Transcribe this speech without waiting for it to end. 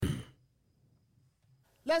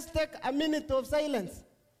Let's take a minute of silence.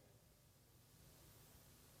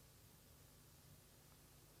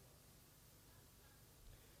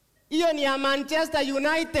 Hiyo ni ya Manchester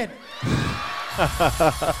United.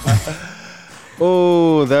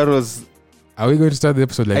 Oh, that was... Are we going to start the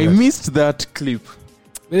episode like I that? missed that clip.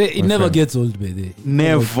 It never gets old, baby.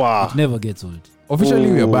 Never. It never gets old. Officially,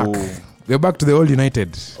 we are back. We are back to the old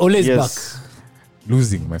United. Always Yes. back.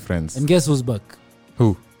 Losing, my friends. And guess who's back?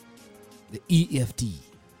 Who? The EFT.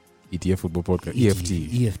 ETF Football Podcast. EFT.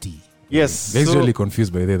 EFT. Yes. They're so, usually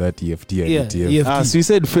confused by that EFT and Yeah, ETF. EFT. so you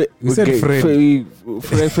said, You said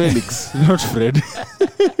Fred. Felix, not Fred.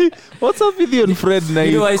 What's up with you and Fred? Now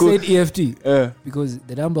You know why I said EFT? Because Because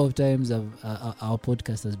the number of times our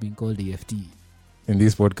podcast has been called EFT. In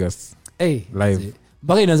these podcasts. Hey, Live.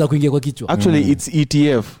 mpaka inaanza kuingia kwa kichwa. actually it's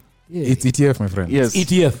ETF. Yeah. It's ETF, my friend. Yes.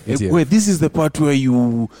 ETF. ETF. Wait, this is the part where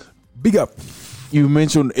you Big up.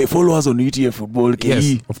 mentioned follow us on ETF Football. KE.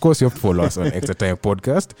 Yes, of course you have to follow us on Extra Time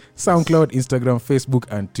Podcast, SoundCloud, Instagram, Facebook,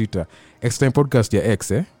 and Twitter. Extra Time Podcast, your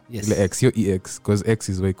X, eh? Yes. Ile X, your EX, because X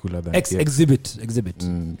is way cooler than X TX. exhibit. X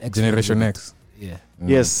Generation exhibit. X. Yeah.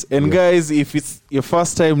 Yes, and Yeah. guys, if it's your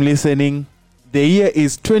first time listening, the year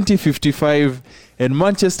is 2055 and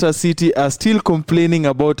Manchester City are still complaining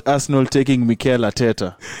about Arsenal taking Mikel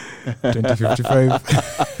Arteta. 2055.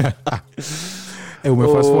 Hey,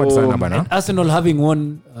 fast forward sana bana. And Arsenal having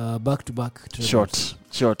won back-to-back trebles.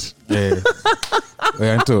 Short.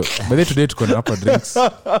 Anto, by the today tuko na hapa drinks.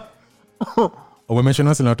 Mention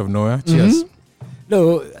Arsenal out of nowhere. Cheers.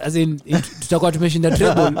 No, as in tutakuwa tumeshinda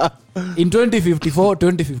treble in 2054,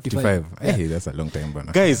 2055. 55. Yeah. Hey, that's a long time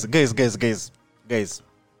bana. Guys.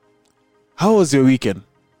 How was your weekend?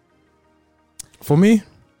 For me,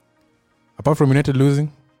 apart from United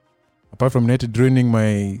losing, apart from United ruining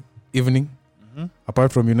my evening,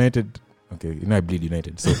 apart from United, okay, I bleed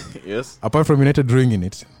United. So Yes. apart from United ruining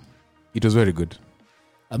it was very good.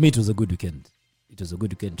 I mean, it was a good weekend.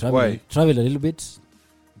 Why? Traveled a little bit.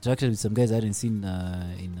 Interacted with some guys I hadn't seen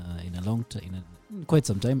in a long time, in quite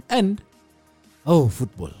some time. And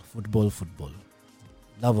football.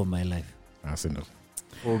 Love of my life. Arsenal.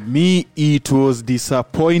 For me, it was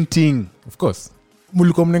disappointing. Of course.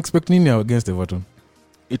 Mulikuwa mna expect nini against Everton?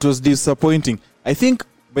 It was disappointing. I think,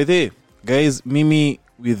 by the way, guys, Mimi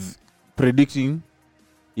with predicting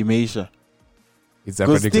imeisha. It's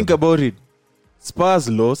Because think unpredictable. about it. Spurs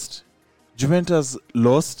lost. Juventus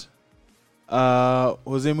lost.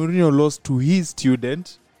 Jose Mourinho lost to his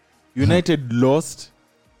student. United lost.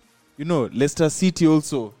 You know, Leicester City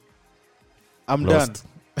also. I'm Lost. done.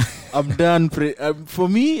 I'm done. For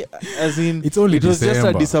me, as in, It's only it was just a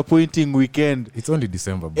December. disappointing weekend. It's only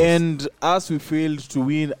December, boss. And as we failed to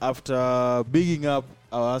win after bigging up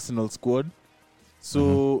our Arsenal squad.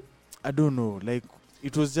 So, I don't know. Like,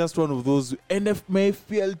 it was just one of those. And my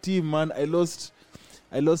FPL team, man, I lost,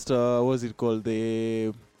 what's it called?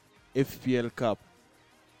 The FPL Cup.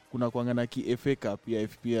 Kuna kuangana ki FA Cup, yeah,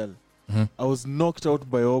 FPL. I was knocked out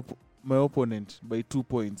by my opponent by 2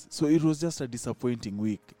 points. So it was just a disappointing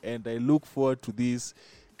week. And I look forward to this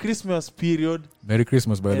Christmas period. Merry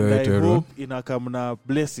Christmas, by the And way, I to everyone. hope inakamna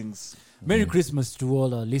blessings. Merry Christmas to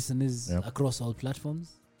all our listeners Yep. across all platforms.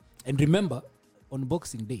 And remember, on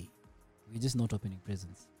Boxing Day, we're just not opening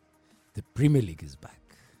presents. The Premier League is back.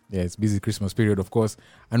 Yeah, it's busy Christmas period, of course.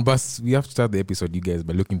 And Bas, we have to start the episode, you guys,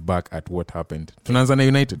 by looking back at what happened. Tunaanza na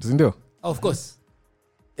United, sindio? Of course.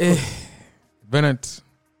 Bennett,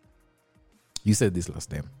 you said this last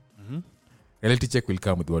time. Reality check will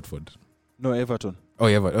come with Watford. No, Everton.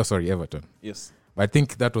 Everton. Yes. But I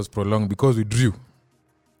think that was prolonged because we drew.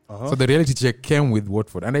 So the reality check came with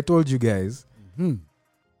Watford. And I told you guys,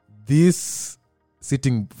 these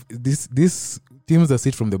teams that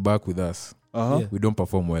sit from the back with us, Yeah. we don't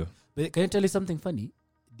perform well. But can I tell you something funny?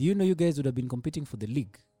 Do you know you guys would have been competing for the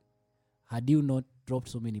league had you not dropped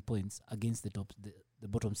so many points against the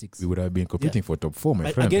bottom six? We would have been competing for top 4, my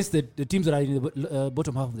Like, friend. against the teams that are in the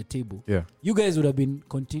bottom half of the table. Yeah. You guys would have been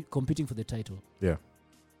competing for the title. Yeah.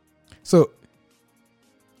 So,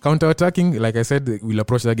 counter-attacking, like I said, we'll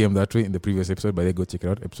approach that game that way in the previous episode, but they go check it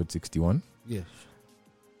out, episode 61. Yeah.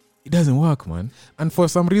 It doesn't work, man. And for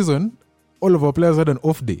some reason, all of our players had an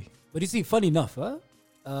off day. But you see, funny enough,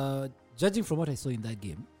 judging from what I saw in that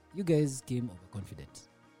game, you guys came overconfident.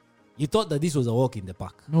 You thought that this was a walk in the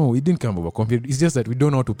park. No, it didn't come overconfident. It's just that we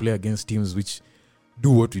don't know how to play against teams which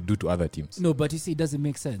do what we do to other teams. No, but you see, it doesn't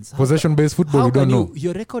make sense. Possession-based football, we don't know.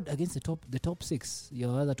 Your record against the top six,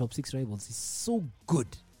 your other top six rivals, is so good.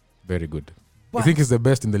 Very good. But I think it's the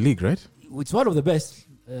best in the league, right? it's one of the best.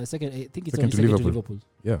 Second, I think it's Second only to second to Liverpool. Liverpool.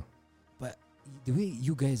 Yeah. But the way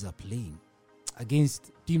you guys are playing,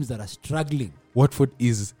 against teams that are struggling. Watford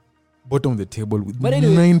is bottom of the table with But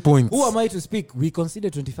anyway, 9 points. Who am I to speak? We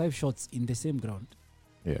conceded 25 shots in the same ground.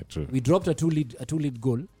 Yeah, true. We dropped a two lead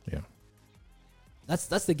goal. Yeah.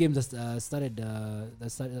 That's the game that started.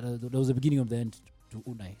 That was the beginning of the end to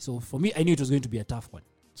Unai. So for me, I knew it was going to be a tough one.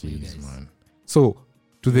 you Jeez, guys. man. So,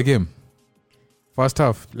 to the game. First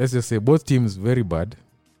half, let's just say both teams very bad,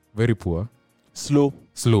 very poor, Slow.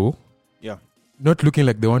 slow. Yeah. Not looking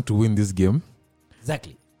like they want to win this game.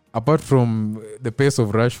 Exactly. Apart from the pace of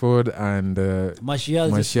Rashford and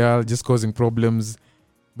Martial. just causing problems.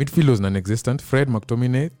 Midfield was non-existent. Fred,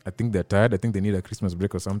 McTominay, I think they're tired. I think they need a Christmas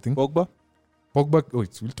break or something. Pogba. Pogba,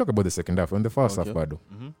 we'll talk about the second half. On the first half, Okay. Bado.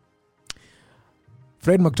 Mm-hmm.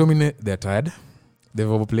 Fred, McTominay, they're tired. They've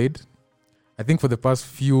overplayed. I think for the past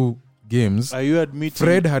few games, Are you admitting?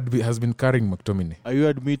 Fred has been carrying McTominay. Are you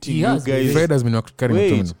admitting He you has, guys? Fred has been carrying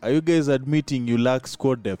Wait. McTominay. Are you guys admitting you lack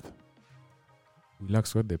squad depth? We lack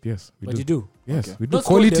squad depth, yes. We But do. you do. Yes, Okay. we do. Not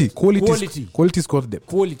squad depth, Quality squad depth.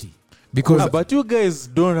 Quality. Because But you guys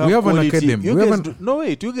don't have We have an quality. academy. You We have guys an- no,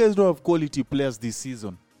 wait. You guys don't have quality players this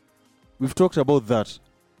season. We've talked about that.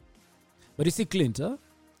 But you see, Clint,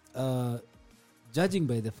 judging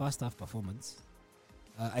by the first half performance,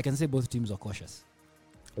 I can say both teams are cautious.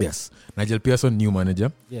 yes, Nigel Pearson, new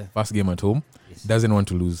manager, Yeah. first game at home, Yes. doesn't want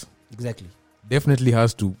to lose. Exactly. Definitely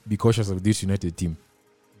has to be cautious of this United team.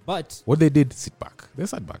 But What they did, sit back. They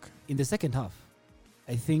sat back. in the second half,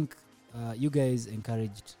 I think you guys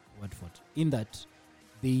encouraged Watford in that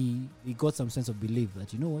they got some sense of belief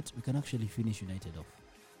that, you know what, we can actually finish United off.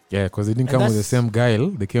 Yeah, because they didn't And come with the that's- same guile.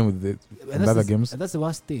 They came with the And in that's other the- games. And that's the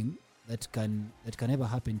worst thing that can ever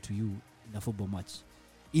happen to you in a football match.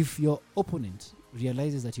 If your opponent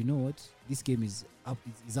realizes that, you know what, this game is up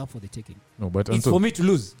for the taking. No, but It's for me to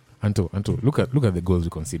lose. Anto, look at the goals we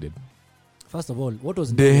conceded. First of all, what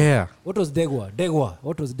was De Gea. What was Degwa?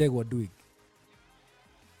 What was Degwa doing?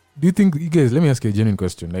 Do you think, you guys, let me ask you a genuine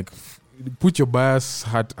question. Like, put your bias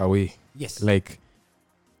hat away. Yes. Like,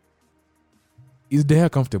 is De Gea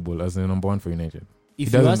comfortable as the number one for United? If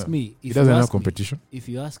he you doesn't- ask me, He doesn't have competition. If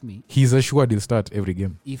you ask me, He's assured he'll start every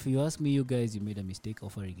game. if you ask me, you guys, you made a mistake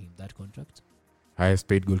offering him that contract. Highest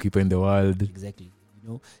paid goalkeeper in the world. Exactly. You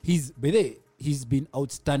know, he's been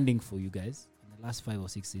outstanding for you guys in the last 5 or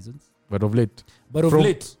 6 seasons. But of late. But of From-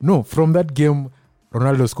 late, No, from that game,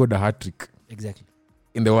 Ronaldo scored a hat-trick exactly.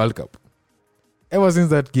 in the World Cup. Ever since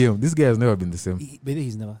that game, this guy has never been the same.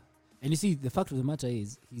 He's never. And you see, the fact of the matter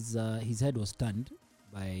is, his head was turned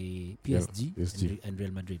by PSG, PSG. And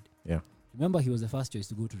Real Madrid. Yeah. Remember, he was the first choice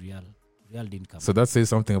to go to Real. Real didn't come. So that says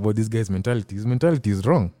something about this guy's mentality. His mentality is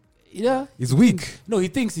wrong. Yeah. He's weak. No, he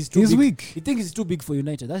thinks he's too He's big. weak. He thinks he's too big for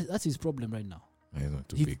United. That's his problem right now. He's not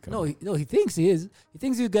too He- big. No, he thinks he is. He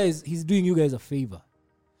thinks he's doing you guys a favor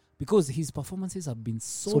because his performances have been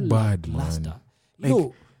so bad, man. lackluster.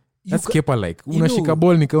 Like, You That's ca- Kepa like. you Unashika know,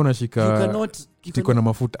 ball nika you unashika cannot tiko na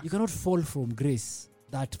mafuta. you cannot fall from grace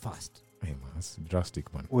that fast. Hey man, that's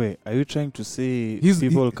drastic, man. Wait, are you trying to say He's-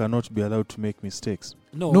 people cannot be allowed to make mistakes?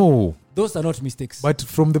 No, those are not mistakes. but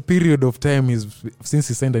from the period of time since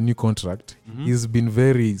he signed a new contract, he's been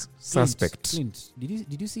very suspect. Clint,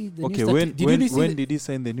 did you see the Okay, new when did he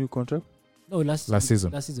sign the new contract? No, last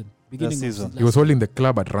season. Last season. Beginning Last of season. He was holding the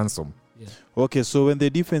club at ransom. Yeah. Okay, so when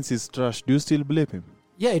the defense is trash, do you still blame him?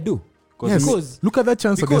 Yeah, I do. Yes. Because Look at that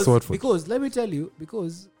chance against Watford. Because let me tell you,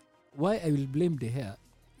 because why I will blame De Gea.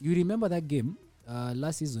 You remember that game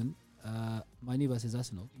last season, Mani versus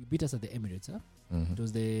Arsenal. You beat us at the Emirates, huh? Mhm. It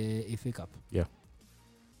was the FA Cup.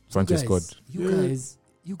 Sanchez scored. You guys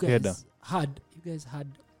Header. had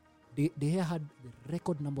De Gea had the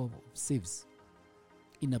record number of saves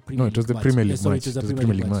in a Premier No, it was the League Premier match. League Sorry, match. it was a It was the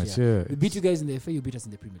Premier League match. Yeah. We beat you guys in the FA. You beat us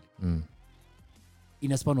in the Premier League Mm.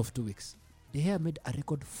 in a span of 2 weeks. De Gea made a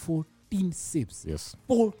record 14 saves. Yes.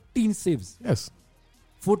 14 saves. Yes.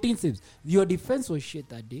 14 saves. Your defense was shit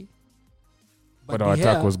that day. But our De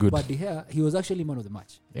attack Gea- was good. But De Gea, he was actually man of the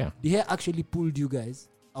match. Yeah. De Gea actually pulled you guys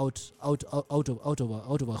out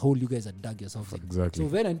of a hole you guys had dug yourselves in. Exactly. So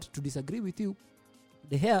Venant, to disagree with you,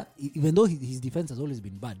 De Gea, even though his defense has always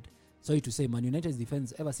been bad, sorry to say, Man United's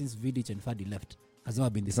defense ever since Vidic and Fadi left has never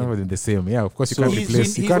been the It's same. never been the same. Yeah, of course you So can't he's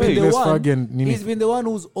replace. been- You can't he's been the replace one- Fergie and Nini. He's been the one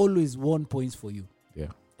who's always won points for you. Yeah.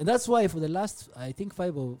 And that's why for the last, I think,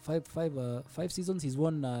 five seasons, he's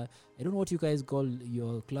won. I don't know what you guys call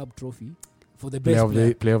your club trophy for the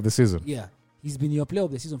best Player of the season. Yeah, he's been your player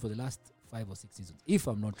of the season for the last 5 or 6 seasons, if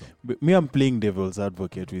I'm not wrong. But me, I'm playing devil's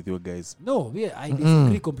advocate with you guys. No, yeah, I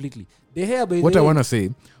disagree completely. De Gea, by the What I way- want to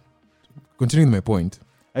say, continuing my point,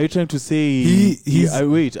 Are you trying to say He's-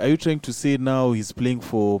 wait? Are you trying to say now he's playing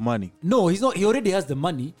for money? No, he's not. He already has the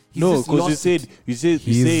money. He's No, just because lost it. you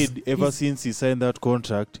He's- said ever since he signed that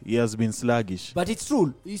contract, he has been sluggish. But it's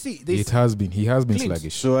true. You see, He has been Clint.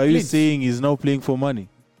 sluggish. So are you Clint. saying he's now playing for money?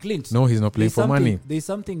 Clint. No, he's not playing there's for something- money. There's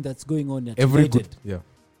something that's going on at Every United. good, yeah.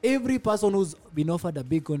 Every person who's been offered a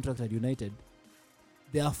big contract at United,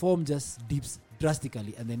 their form just dips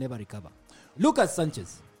drastically and they never recover. Look at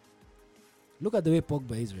Sanchez. Look at the way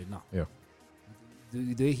Pogba is right now. Yeah.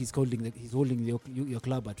 The way he's holding your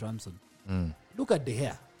club at Ramson. Look at De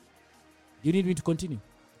Gea. You need me to continue?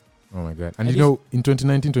 Oh my god! And And you know, in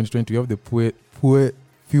 2019-2020, we have the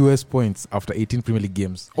fewest points after 18 Premier League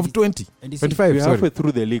games And of you- 20, And you see, 25. We're Sorry. halfway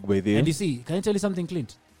through the league by the and you see, can I tell you something,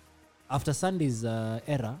 Clint? After Sunday's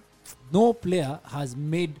era, no player has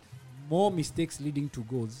made more mistakes leading to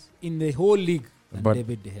goals in the whole league than But-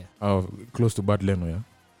 David De Gea. Oh, close to Bad Leno, yeah.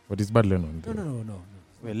 What is Bad Leno? No.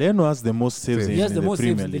 Well, Leno has the most saves He in, has the the most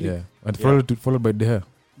saves Premier in the League. Yeah, and Yeah. followed by De Gea.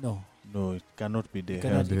 No, No, it cannot be there. it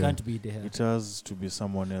cannot, De it Gea. can't be De Gea. It has to be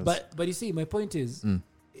someone else. But you see, my point is,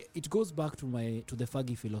 it goes back to the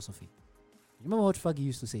Fergie philosophy. Remember what Fergie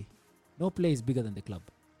used to say? No player is bigger than the club.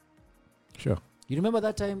 Sure. You remember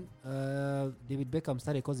that time David Beckham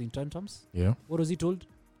started causing tantrums? Yeah, What was he told?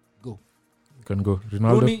 Go. you can go.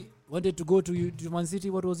 Ronaldo. Rooney wanted to go to Man City.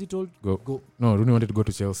 What was he told? Go. No, Rooney wanted to go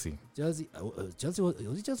to Chelsea. Chelsea. Chelsea was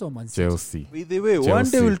it Chelsea or Man City? Chelsea. by the way, one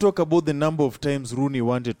Chelsea. day we'll talk about the number of times Rooney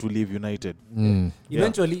wanted to leave United. Mm. Yeah.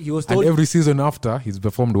 Eventually, he was And told. every season after, he's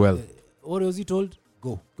performed well. What was he told?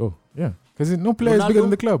 Go. Go. Yeah. Because no player is bigger than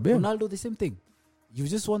the club. Yeah. Ronaldo, the same thing. You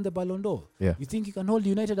just won the Ballon d'Or. Yeah. You think you can hold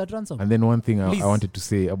United at ransom? And then one thing I Please. wanted to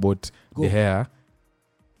say about Go. De Gea,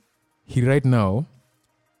 he right now,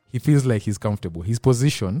 he feels like he's comfortable. His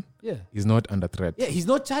position Yeah. is not under threat. Yeah, he's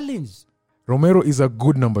not challenged. Romero is a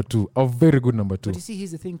good number 2, a very good number 2. But you see,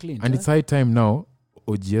 here's the thing, Clint. And it's high time now.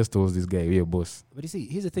 OGS tells this guy, "You're boss." But you see,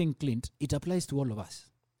 here's the thing, Clint. It applies to all of us.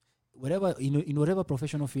 Whatever in whatever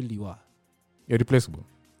professional field you are. You're replaceable.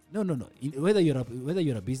 No. Whether you're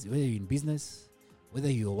in business, whether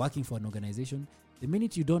you're working for an organization, the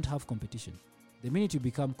minute you don't have competition, the minute you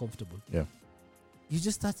become comfortable, Yeah. you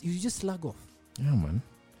just slug off. Yeah, man.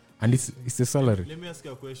 And it's the salary. Let me ask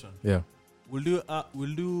you a question. Yeah. Will you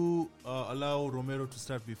allow Romero to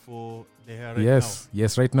start before De Gea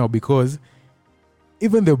Yes, right now, because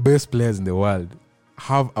even the best players in the world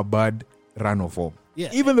have a bad run of form. Yeah.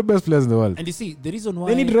 Even the best players in the world. And you see, the reason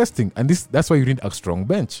why They need resting. And that's why you need a strong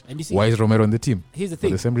bench. And you see, Why is Romero on the team? here's the For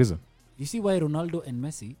thing. the same reason. You see why Ronaldo and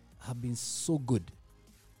Messi have been so good?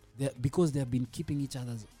 Because they have been keeping each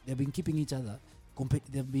other. They've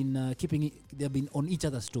been on each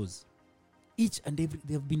other's toes. Each and every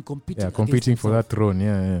they have been competing. Yeah, against competing for themselves. that throne.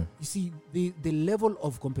 Yeah. You see, the level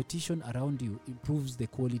of competition around you improves the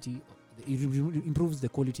quality. It improves the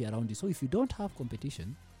quality around you. So if you don't have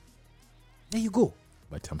competition, there you go.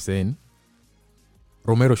 But I'm saying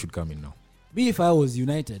Romero should come in now. Me, if I was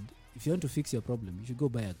United, if you want to fix your problem, you should go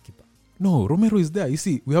buy a keeper. No, Romero is there. You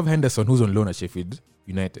see, we have Henderson who's on loan at Sheffield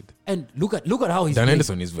United. And look at how he's Dan playing.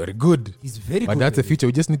 Henderson is very good. He's very But good. that's the baby. future.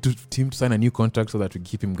 We just need him to sign a new contract so that we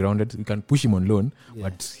keep him grounded. We can push him on loan, Yeah.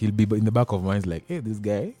 but he'll be in the back of minds like, hey, this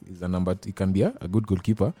guy is a number. He can be a good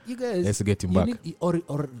goalkeeper. You guys, Let's get him you back. need-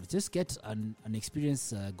 or just get an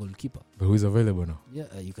experienced goalkeeper. But who is available now?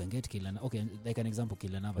 Yeah, you can get Kylian. Okay, like an example,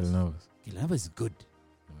 Kylian Navas. Kylian Navas. Kylian Navas is good.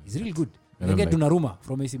 He's really good. I You don't can get like- Donnarumma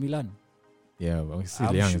from AC Milan. Yeah, but he's still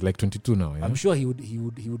I'm young. sure- He's like 22 now. Yeah, I'm sure he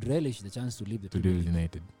would relish the chance to leave the to do Premier with League.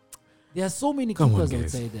 United. There are so many Come on, keepers guys.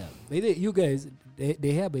 outside there. By the way, you guys,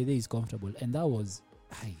 the hair by there is comfortable, and that was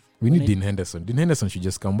high. We When need I- Dean Henderson. Dean Henderson should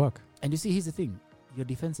just come back. And you see, here's the thing: your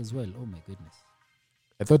defense as well. Oh my goodness.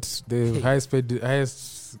 I thought the Hey.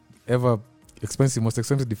 highest ever most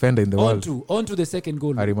expensive defender in the world, On to the second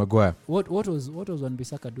goal. Harry Maguire. What was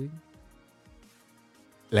Wan-Bissaka doing?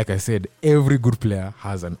 Like I said, every good player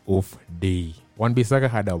has an off day. Wan-Bissaka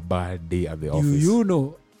had a bad day at the office. You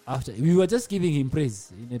know, after we were just giving him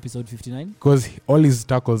praise in episode 59. Because all his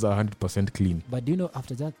tackles are 100% clean. But do you know,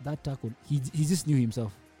 after that tackle, he just knew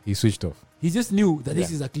himself. He switched off. He just knew that this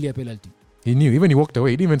Yeah. is a clear penalty. He knew. Even he walked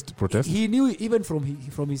away. He didn't even protest. He knew even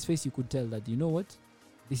from his face, you could tell that, you know what,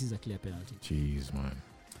 this is a clear penalty. Jeez, man.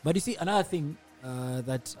 But you see, another thing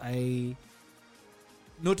that I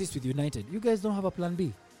noticed with United, you guys don't have a plan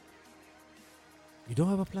B. You don't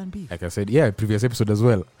have a plan B. Like I said, yeah, previous episode as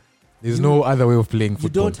well. There's You- no other way of playing You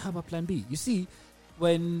football. don't have a plan B. You see,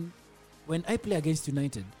 when I play against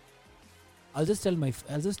United, I'll just tell my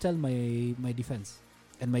defense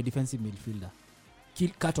and my defensive midfielder,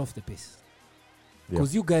 cut off the pace, Yeah.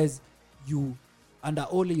 because you guys, you under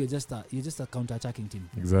Ole, you're just a counter-attacking team.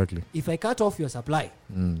 Exactly. If I cut off your supply,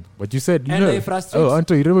 But you said, And I frustrate-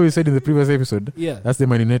 Anto, you remember you said in the previous episode, yeah, that's the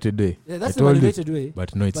Man United way. that's I the told you. manipulated way.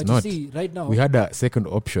 But no, it's But not. you see, right now, We had a second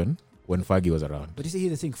option when Fergie was around. but you see,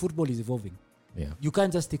 here's the thing: football is evolving. Yeah, You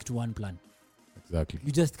can't just stick to one plan. exactly.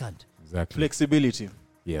 You just can't. Exactly. Flexibility.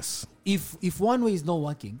 Yes. If one way is not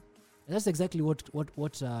working, that's exactly what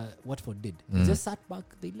Watford did. They just sat back.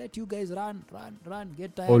 They let you guys run,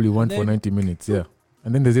 get tired. All you and want for then- 90 minutes, yeah.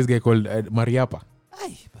 And then there's this guy called Mariappa.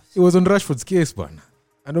 Aye, He was on Rashford's case, man.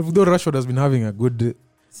 And although Rashford has been having a good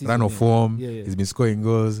season, run of yeah. form, Yeah. he's been scoring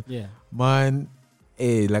goals. Yeah. Man,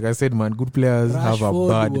 hey, like I said, man, good players have a Rashford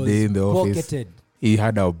bad was day in the office. pocketed. He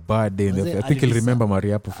had a bad day in the Was office. it I think he'll Alidisa? remember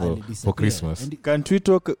Mariappa for Disappeared. Christmas. And Can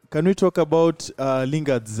we talk about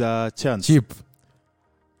Lingard's chance? Chip.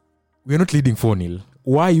 We are not leading 4-0.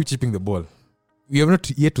 Why are you chipping the ball? We have not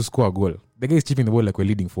yet to score a goal. The guy is chipping the ball like we're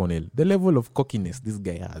leading 4-0. The level of cockiness this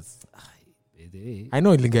guy has. I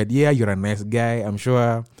know Lingard, yeah, you're a nice guy. I'm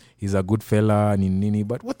sure he's a good fella, nini,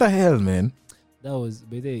 but what the hell, man? that was,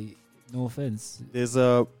 by the way, no offense. There's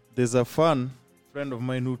a friend of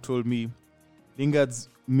mine who told me Lingard's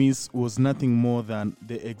miss was nothing more than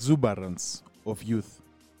the exuberance of youth.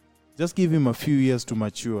 Just give him a few years to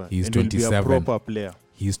mature. He's and he'll be a 27. proper player.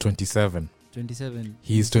 He's 27. 27.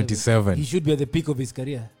 He's 27. He should be at the peak of his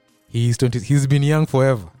career. He's 20. He's been young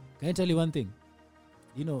forever. Can I tell you one thing?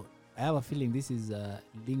 You know, I have a feeling this is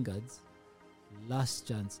Lingard's last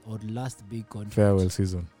chance or last big contract. Farewell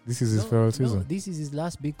season. This is his farewell season. This is his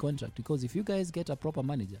last big contract because if you guys get a proper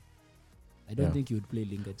manager, I don't Yeah. think you would play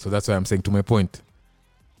Lingard. So that's why I'm saying, to my point,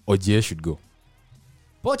 OGA should go.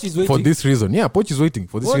 Poch is waiting. For this reason. Yeah, Poch is waiting.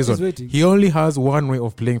 For this Poch is reason. waiting. He only has one way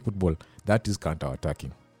of playing football. That is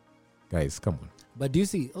counter-attacking. Guys, come on. But do you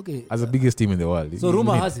see? Okay. As the biggest team in the world. So you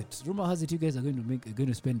rumor need- has it you guys are going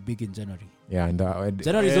to spend big in January. Yeah, and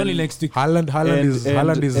January is And only next week. Haaland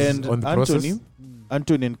is and on the Anthony, process.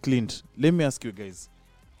 Anthony and Clint, let me ask you guys.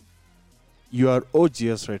 You are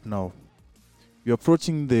OGS right now. You're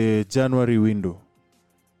approaching the January window.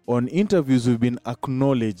 On interviews, we've been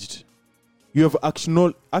acknowledged. You have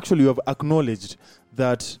acknowledged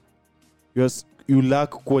that you lack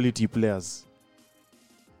quality players.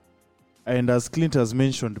 And as Clint has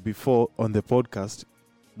mentioned before on the podcast,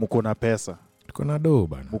 mukona pesa, Tuko na do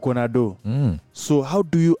bana. mukona do. Mm. So how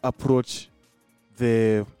do you approach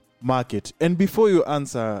the market? And before you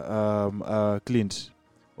answer, Clint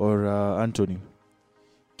or Anthony,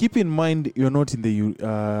 keep in mind you're not in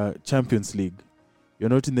the Champions League. You're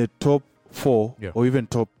not in the top 4 Yeah. or even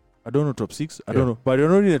top 6. I Yeah. don't know. But you're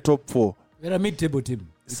not in the top 4. We're a mid-table team.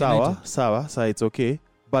 It's Sawa, United. so it's okay.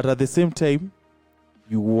 But at the same time,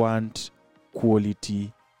 you want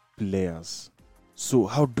quality players. So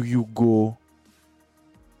how do you go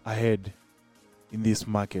ahead in this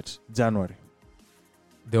market, January?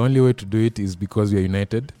 The only way to do it is because we are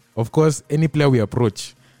united. Of course, any player we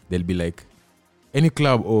approach, they'll be like, any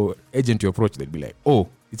club or agent you approach, they'll be like, oh,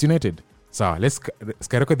 it's United. So let's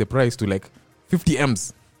skyrocket the price to like 50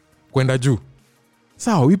 M's. Kwenda juu.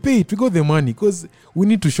 So we pay it, we got the money because we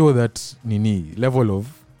need to show that level of,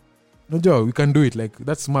 no, we can do it, like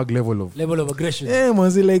that smug level of. Level of aggression. Yeah,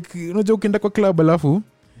 manzi, like, ukienda kwa club alafu,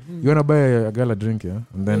 you wanna buy a girl a drink, yeah?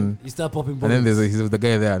 And then, you start popping and then there's the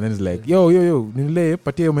guy there, and then he's like, yo, nile,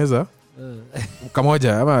 patia hiyo meza.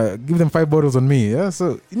 Kamoja, ama give them 5 bottles on me, yeah?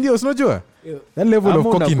 So, ndio, unajua? That level of Ama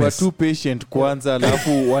unakuwa cockiness. too patient kwanza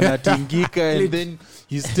alafu wanatingika and then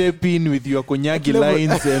you step in with your konyagi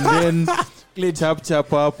lines and then chap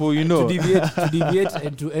hapo, you know. to deviate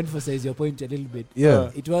and to emphasize your point a little bit. Yeah.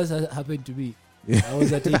 It was happened to me. I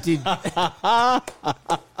was at 18.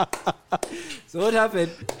 So what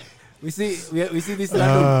happened? We see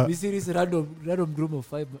this random group of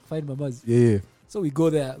five mamas. Yeah. So we go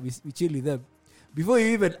there, we chill with them. Before you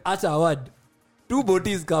even utter a word, 2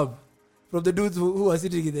 botis come from the dudes who are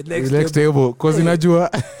sitting in the next table. Because inajua.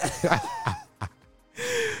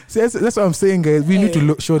 See, that's what I'm saying, guys. We need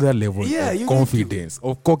to show that level Yeah, you of need confidence,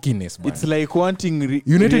 of cockiness. Man. It's like wanting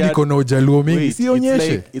United iko na ujaluo mingi.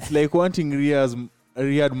 Sionyeshe. it's like wanting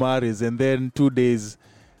Riyad Mahrez and then 2 days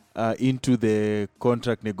into the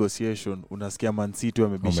contract negotiation unasikia Man City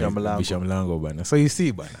wamebisha mlango bana. So you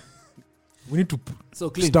see bana. We need to So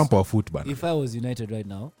Clint, stamp our foot bana. if I was United right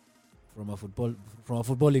now, from a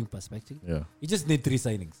footballing perspective, Yeah. you just need 3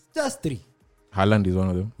 signings. Just 3. Haaland is one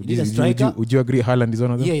of them. You need a striker. Would you agree Haaland is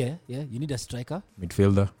one of them? Yeah. You need a striker.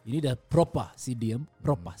 Midfielder. You need a proper CDM.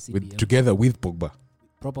 Together with Pogba.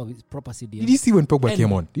 Proper CDM. Did you see when Pogba And-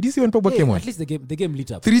 came on? Came on? At least the game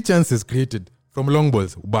lit up. 3 chances created from long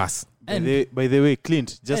balls. Bas. By the way,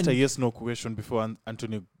 Clint, just and- a yes/no question before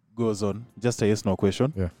Anthony goes on, just a yes no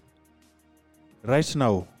question. Yeah. Right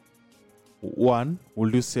now, 1,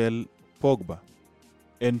 will you sell Pogba?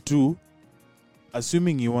 And 2,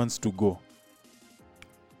 assuming he wants to go,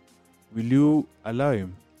 will you allow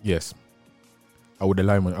him? Yes. I would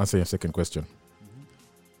allow him to answer your second question.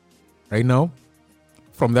 Right now,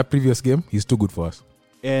 from that previous game, he's too good for us.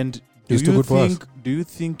 And do He's too you good for us.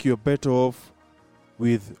 think you're better off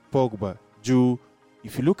with Pogba? Ju,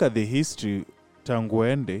 if you look at the history, tangu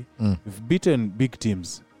ende, you've beaten big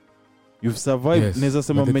teams. You've survived. Yes, Neza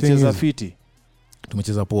sema but the thing mmecheza is- fiti.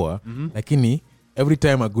 Tumecheza poa. Lakini, every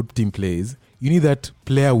time a good team plays, you need that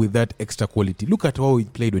player with that extra quality. Look at how he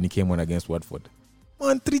played when he came on against Watford.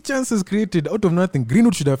 Man, 3 chances created out of nothing.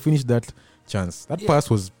 Greenwood should have finished that chance. That pass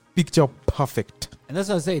was picture perfect. And that's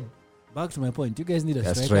what I said. Back to my point. You guys need a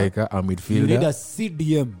A striker. striker, a You need midfielder, a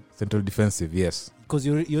CDM central defensive, yes. because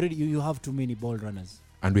you have too many ball runners.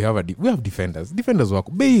 And we have defenders. Defenders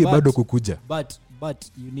wako. Bei But- bado kukuja.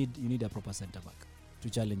 But you need a proper centre back to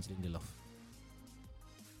challenge Lindelof.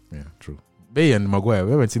 Yeah, true. Bay and Maguire,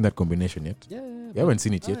 we haven't seen that combination yet. Yeah. We haven't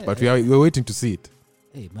seen it yet, Aye, but aye. we're waiting to see it.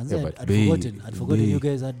 Hey, man, Yeah, I'd but forgotten. Bay. You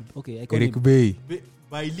guys had. Okay, I call Eric him. Bay.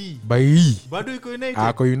 Bailey. Bailly. Bado iko United.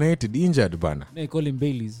 Ako United injured bana. I call him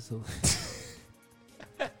Baileys. So,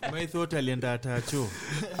 My thought alienda atacho.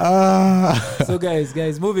 so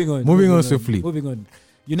guys, moving on. Moving on swiftly. Moving on.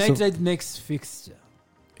 United next fixture.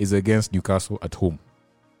 Is against Newcastle at home.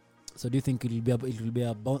 So do you think it will be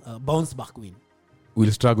a bounce back win?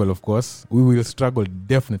 We'll struggle, of course. We will struggle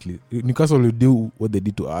definitely. Newcastle will do what they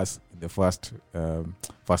did to us in the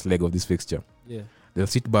first leg of this fixture. Yeah. They'll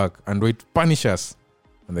sit back and wait, punish us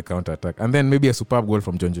on the counter attack, and then maybe a superb goal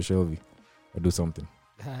from John Shelby or do something.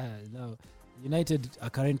 No. United are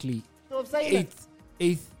currently Stop silence.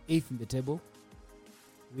 eighth in the table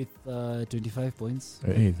with 25 points.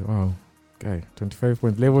 Hey, wow, guy, 25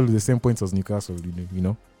 points level with the same points as Newcastle. You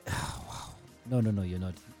know. No, you're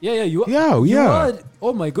not. Yeah, you are. Yeah, You yeah. are.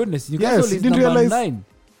 Oh my goodness, Newcastle Yes, is you didn't number realize- 9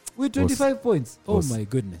 with 25 points. Oh Was- my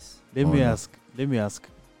goodness. Let Oh, me no. ask.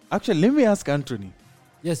 Actually, let me ask Anthony.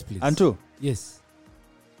 Yes, please. Anto, Yes.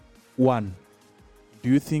 1, do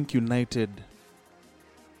you think United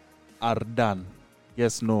are done?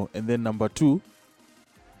 Yes, no. And then number 2,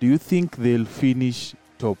 do you think they'll finish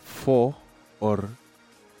top 4 or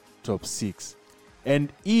top 6?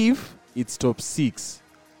 And if it's top 6,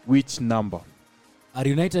 which number? Are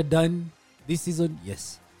United done this season?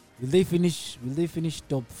 Yes. Will they finish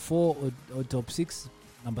top 4 or top 6?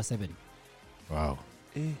 Number 7. Wow,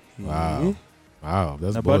 Eh, wow, wow.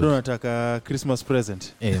 That's Na bold. bado nataka Christmas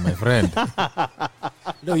present. Hey, my friend.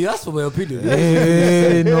 No, you asked for my opinion.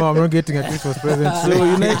 Hey, no, I'm not getting a Christmas present. So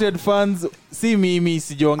United fans, si mimi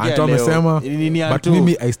sijaongea Anto leo. amesema, Ni but Anto.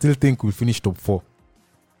 mimi, I still think we'll finish top 4.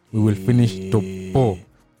 We will finish top 4.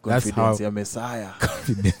 That's how Confidence ya Messiah.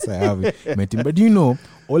 confidence I have in my team. But do you know,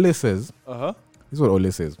 Ole says, Uh-huh. this is what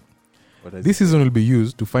Ole says. What is This season will be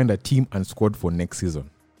used to find a team and squad for next season.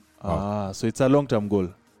 so it's a long-term goal.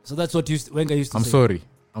 So that's what Wenger used to I'm say. sorry.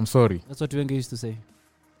 That's what Wenger used to say.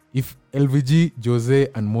 If LVG, Jose,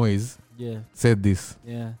 and Moyes Yeah. said this,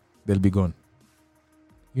 Yeah. they'll be gone.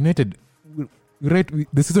 United,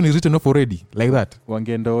 the season is written off already, like that.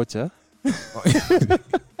 Wangeenda Ocha.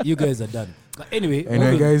 You guys are done. But anyway,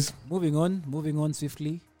 Anyway, guys, moving on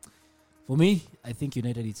swiftly. For me, I think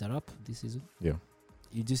United it's a wrap this season. Yeah.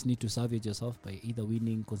 You just need to salvage yourself by either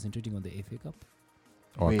winning, concentrating on the FA Cup.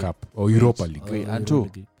 or Wait, Cup, or Europa wait. League. Wait, or Anto.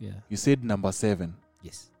 Europa League. Yeah. You said number 7.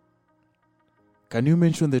 Yes. Can you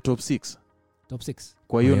mention the top 6? Top 6.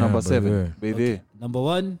 Kwa hiyo Yeah, number by 7. the- By Okay. the Number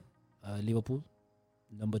 1, Liverpool.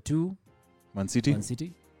 Number 2, Man City, Man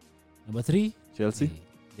City. Number 3, Chelsea.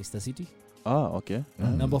 Leicester City. Okay.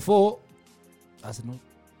 Mm. Number 4, Arsenal.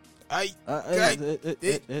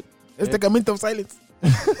 Let's take a minute of silence.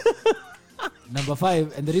 Number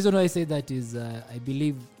 5, and the reason why I say that is I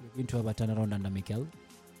believe we're going to have a turnaround under Mikel.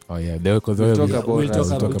 Oh yeah, because We'll talk about We'll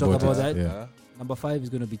that. talk about that. Yeah. Number 5 is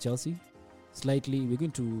going to be Chelsea. Slightly, we're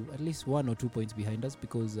going to at least 1 or 2 points behind us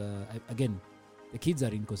because, again, the kids are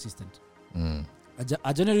inconsistent. Mm.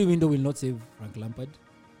 A January window will not save Frank Lampard.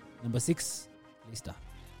 Number 6, Leicester.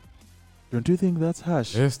 Don't you think that's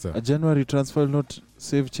harsh? Leicester. A January transfer will not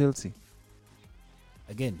save Chelsea.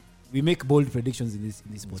 Again, we make bold predictions in this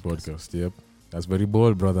This podcast. podcast. Yep, that's very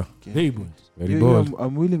bold, brother. Okay. Very bold. Very Yeah, bold.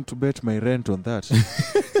 I'm willing to bet my rent on that.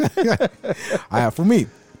 For me,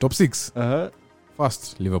 top 6. Uh-huh.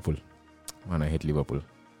 First, Liverpool. Man, I hate Liverpool.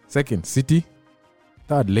 Second, City.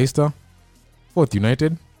 Third, Leicester. Fourth,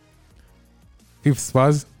 United. Fifth,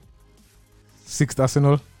 Spurs. Sixth,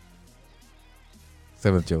 Arsenal.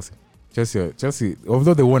 Seventh, Chelsea. Chelsea,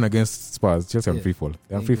 although they won against Spurs, Chelsea are Yeah. free fall.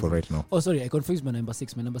 They're Yeah, free fall exactly. right now. Oh, sorry, I confused my number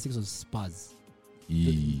 6. My number 6 was Spurs.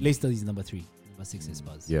 Leicester is number 3. Number 6 is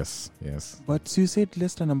Spurs. Yes. But you said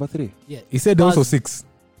Leicester number 3. Yeah. He said Spurs- also 6.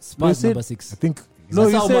 Spurs said- number I 6. think. No,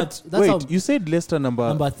 That's you how said. much- that's how- You said Leicester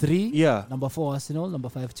Number 3. Yeah. Number 4 Arsenal. Number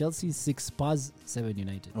 5 Chelsea. 6 Spurs. 7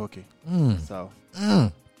 United. Okay. Mm. So,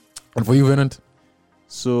 Mm. And for you, Venant?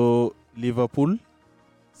 so Liverpool,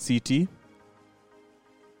 City,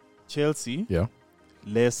 Chelsea, Yeah.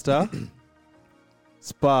 Leicester,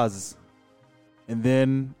 Spurs, and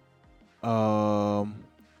then I'm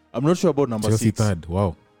not sure about number Chelsea 6. third.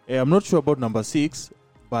 Wow. I'm not sure about number 6,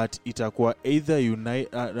 but itakuwa either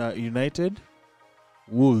United,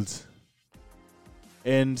 Wolves,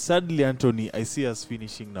 and sadly, Anthony, I see us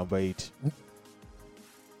finishing number 8.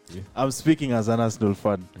 Yeah. I'm speaking as an Arsenal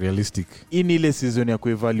fan. Realistic. In ile season ya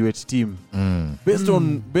kuevaluate team Mm.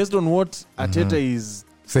 based on what Arteta is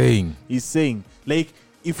Saying. saying. Like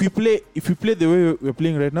if we play the way we're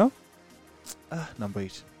playing right now, number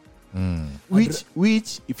 8. Mm.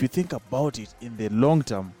 Which if you think about it in the long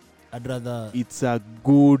term, I'd rather it's a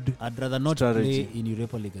good not strategy. play in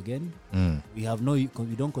Europa League again. Mm. We have no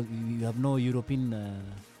European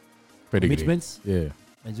Pedigree. commitments, Yeah.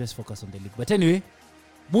 and just focus on the league. But anyway,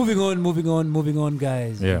 moving on,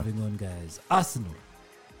 guys. Yeah. Moving on, guys. Arsenal.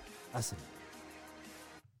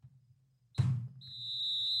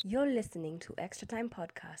 You're listening to Extra Time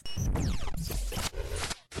Podcast.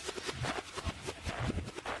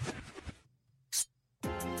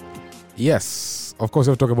 Yes. Of course,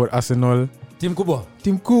 we'll talk about Arsenal. Team kubwa.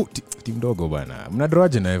 Team dogo bana.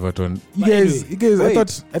 Mnadrawaje na Everton. You But guys,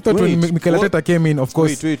 wait, I thought when wait, Mikel Arteta came in, of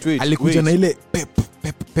course, wait, alikuja na ile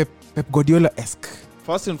Pep Guardiola-esque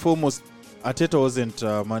First and foremost, Arteta wasn't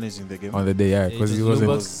managing the game. on the day, yeah, It because was he He wasn't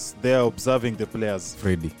Bloomberg. was there observing the players.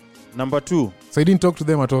 ready. Number 2, So he didn't talk to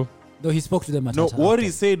them at all. Though he spoke to them at no, at what halftime. he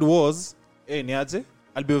said was, "Hey, Niaje,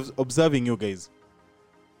 I'll be observing you guys.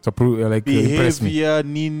 To prove, impress me. Behavior,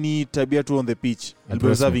 nini, tabia tu on the pitch. I'll be Impress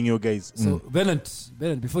me. observing you guys." So, Bennett,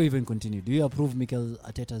 before you even continue, do you approve Mikel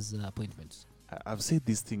Arteta's appointment? I've said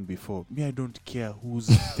this thing before. Me, I don't care who's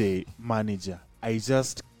the manager. I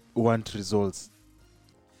just want results.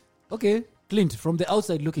 Okay, Clint, from the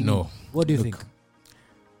outside looking No. in, what do you Look, think?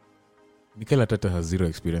 Mikel Arteta has zero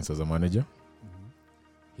experience as a manager.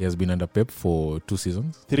 He has been under Pep for 2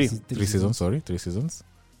 seasons. 3. 3 seasons, sorry. 3 seasons.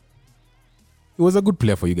 He was a good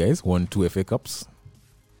player for you guys. Won 2 FA Cups.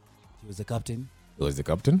 He was the captain. He was the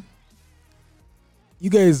captain. You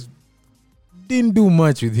guys didn't do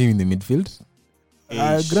much with him in the midfield.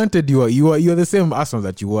 Granted, you are the same Arsenal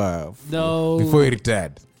that you were No. before he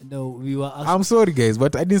retired. No, we were. I'm sorry, guys,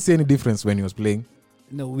 but I didn't see any difference when he was playing.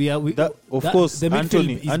 No, we are. We, Of that- course, the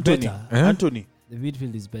midfield is Anthony. better. Eh? Anthony. The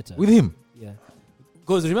midfield is better. With him, Yeah.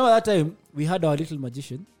 Because remember that time we had our little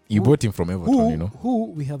magician you Who- bought him from Everton, you know. who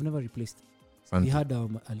we have never replaced. Santi. We had a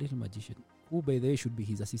little magician who, by the way, should be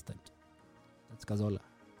his assistant. That's Cazorla.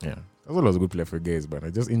 Yeah, Cazorla was a good player for you guys,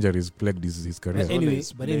 but just injuries plagued his career. But anyway,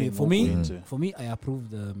 is but playing anyway, for me, Mokwente. for me, I approve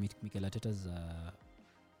the Mikel Arteta's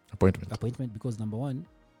Appointment. appointment because number one,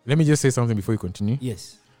 Let me just say something before you continue.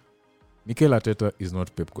 yes, Mikel Arteta is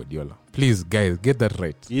not Pep Guardiola. Please, guys, get that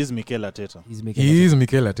right. He is Mikel Arteta. he's making. He is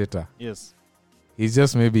Mikel Arteta. Yes. He's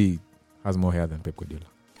just maybe has more hair than Pep Guardiola.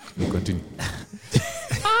 We'll continue.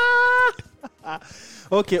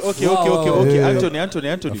 Okay. Wow. Yeah. Anthony.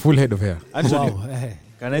 A full head of hair. Anthony, Wow,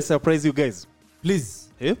 can I surprise you guys? please.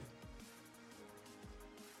 Eh?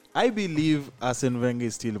 I believe Arsene Wenger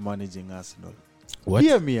is still managing Arsenal. What?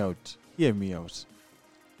 Hear me out. You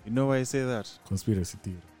know why I say that? Conspiracy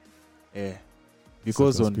theory.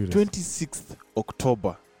 Because on conspiracy. 26th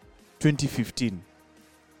October 2015,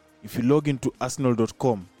 if you log into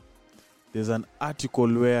arsenal.com, there's an article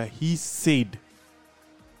where he said,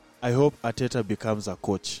 "I hope Arteta becomes a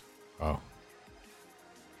coach." Wow.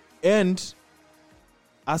 And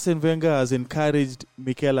Arsene Wenger has encouraged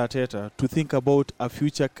Mikel Arteta to think about a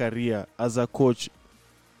future career as a coach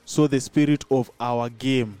so the spirit of our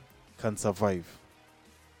game can survive.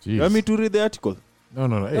 Jeez. You want me to read the article? No.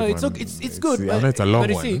 No, Hey, it's man, okay. It's good. I know it's a long but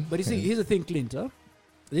you one. see, but you see, here's the thing, Clint. The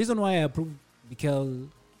reason why I approve Mikel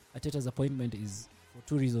Arteta's appointment is for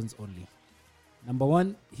 2 reasons only. Number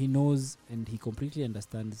one, he knows and he completely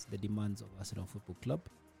understands the demands of Arsenal Football Club,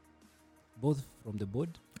 both from the board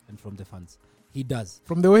and from the fans. He does,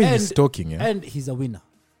 From the way he's And- talking, yeah. and he's a winner.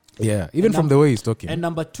 Yeah, even and from the way he's talking. And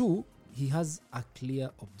number two, he has a clear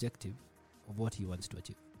objective of what he wants to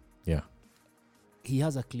achieve. Yeah. He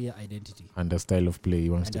has a clear identity And the style of play he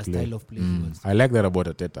wants and to a play. style of play he wants to I like that about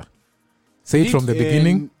Arteta. Say it Did- from the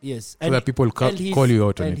beginning Yes, so that people and he's- call you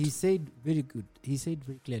out on and it. he said very good.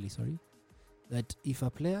 very clearly, that if a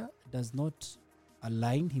player does not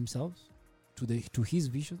align himself to his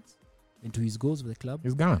visions and to his goals with the club,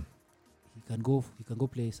 He's gone. he can go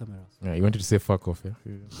play somewhere else. Yeah, you wanted to say fuck off, yeah?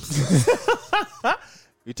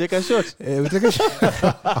 We take a shot. We take a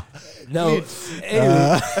shot. No,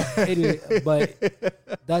 anyway, but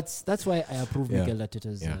that's why I approve Yeah. Mikel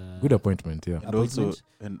Arteta's Good appointment, yeah. And also,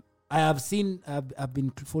 appointment. I've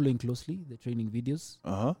been following closely the training videos.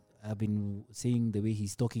 I've been seeing the way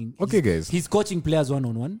he's talking. Okay, guys. He's coaching players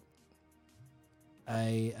one-on-one.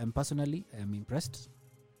 I am impressed.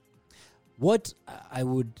 What I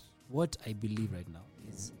believe right now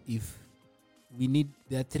is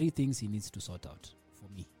there are 3 things he needs to sort out for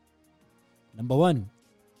me. Number 1,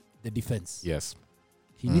 the defense. Yes.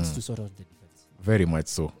 He needs to sort out the defense. Very much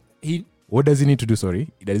so. What does he need to do,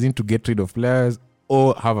 He does need to get rid of players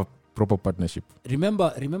or have a proper partnership.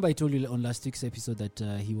 Remember I told you on last week's episode that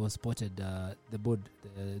he was spotted, the board,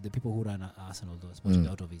 the people who run Arsenal, they were spotted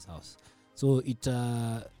out of his house. So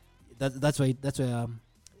that's why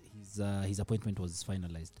his appointment was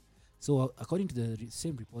finalized. So according to the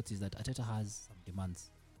same reports, is that Arteta has some demands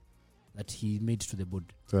that he made to the board.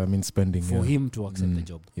 So I mean spending for him to accept the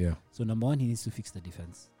job. Yeah. So number 1, he needs to fix the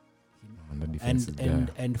defense. And the defense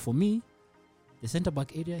and for me, the centre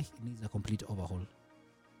back area needs a complete overhaul.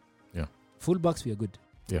 Yeah. Full backs, we are good.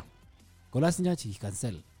 Yeah. Kolasinac, he can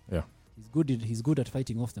sell. Yeah. He's good at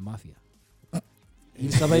fighting off the mafia.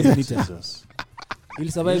 He'll survive in Italy. He'll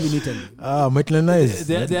survive in Italy. Maitland-Niles.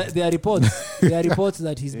 There are reports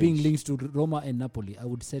that he's being linked to Roma and Napoli. I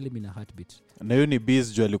would sell him in a heartbeat. Na hiyo ni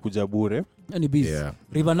Biz juu alikuja bure. And Biz. Yeah.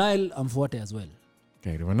 River Nile, amfuate as well.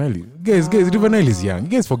 Okay, River Nile. Guys, River Nile is young. You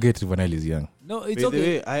guys forget River Nile is young. No, it's By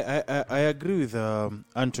okay. the way, I agree with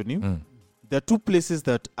Anthony. There are 2 places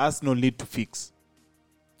that Arsenal need to fix.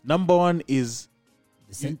 Number 1 is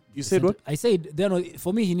you said what? I said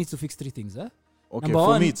for me he needs to fix 3 things. Okay, Number for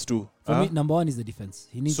 1, me it's 2. For me, number 1 is the defense.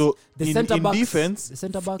 He needs so the centre backs. The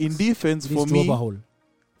centre backs for me. Overhaul.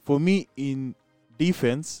 For me, in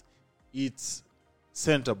defense, it's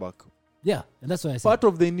centre back. Yeah, and that's why I said Part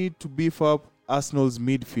of the need to beef up Arsenal's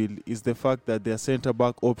midfield is the fact that their centre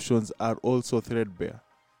back options are also threadbare.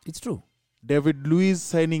 it's true. David Luiz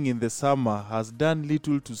signing in the summer has done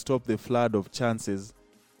little to stop the flood of chances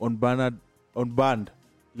on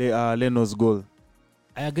Leno's goal.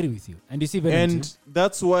 I agree with you. And you see And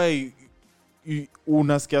that's why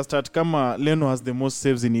unasikia start kama Leno has the most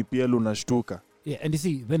saves in EPL unashtuka. Yeah, and you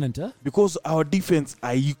see Venant, Because our defense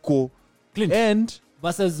are equal. Clint And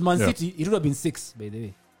versus Man City, it would have been 6 by the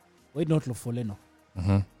way. Why not for Leno?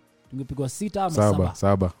 Tungepigwa 6 ama 7.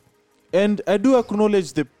 Saba. And I do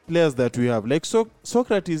acknowledge the players that we have. Like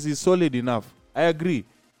Socrates is solid enough. I agree.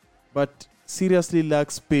 But seriously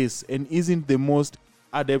lacks pace and isn't the most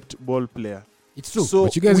adept ball player. It's true. So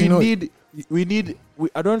But you guys, we need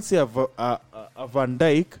I don't say a Van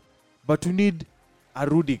Dijk, but we need a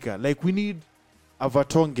Rudiger. Like we need a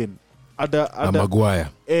Vertonghen. A Maguire.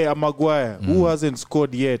 A Maguire who hasn't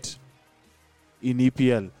scored yet in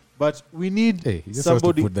EPL. But we need Hey, you just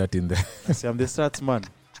somebody. have to put that in there. See, I'm the stats man.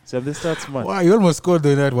 Wow, you almost scored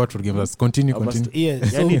the night Watford game. Let's continue. Yeah,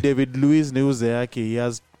 so Yani David Luiz neuze yake, he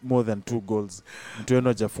has more than 2 goals. Mtu wenu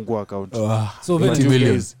hajafungua account. so But Venant. you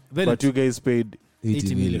million. guys- But you guys paid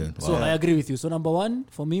 80 million. So Wow. I agree with you. So number 1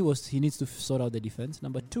 for me was he needs to sort out the defense.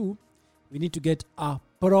 Number 2, we need to get a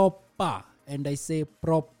proper, and I say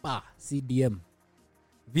proper, CDM.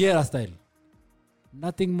 Vieira style.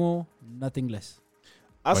 Nothing more, nothing less.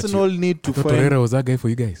 Arsenal need to So find. Torreira was that guy for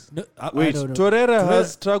you guys. No, I Wait, don't know. Torreira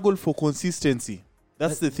has struggled for consistency.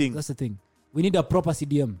 That's the thing. That's the thing. We need a proper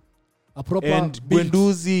CDM. A proper And build.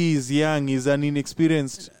 Guendouzi is young. He's an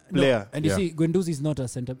inexperienced player. And you Yeah. see, Guendouzi is not a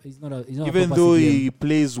center. He's not a Even proper though CDM. he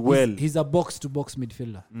plays well. He's a box-to-box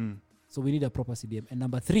midfielder. Mm. So we need a proper CDM. And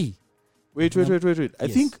number 3, Wait. I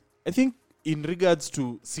Yes. think in regards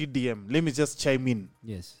to CDM, let me just chime in.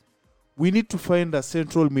 yes, We need to find a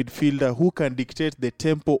central midfielder who can dictate the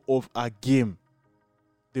tempo of a game.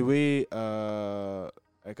 The way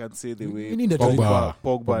I can say the way we need a Pogba.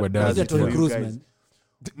 Pogba Pogba does does He's a it Toni for you Kroos, guys.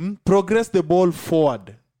 man. Progress the ball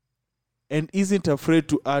forward and isn't afraid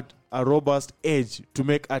to add a robust edge to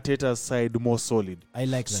make Arteta's side more solid. I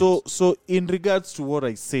like that. So in regards to what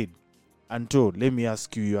I said, Anto, let me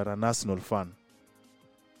ask you, you are an Arsenal fan.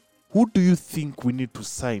 Who do you think we need to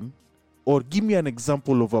sign? Or give me an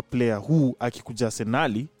example of a player who, akikuja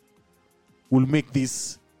Arsenali, will make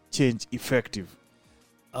this change effective.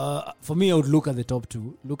 For me, I would look at the top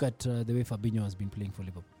 2. Look at the way Fabinho has been playing for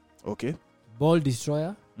Liverpool. Okay. Ball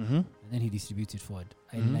destroyer, Mm-hmm. and then he distributes it forward.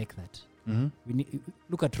 I Mhm. like that. Mm-hmm. We need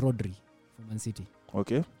look at Rodri for Man City.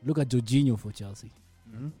 Okay. Look at Jorginho for Chelsea.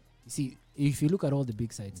 Mm-hmm. You see, if you look at all the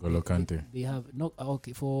big sides, N'Golo Kante. they have no.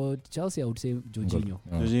 Okay, for Chelsea, I would say Jorginho.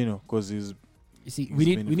 Oh. Jorginho, because he's. You see, He's we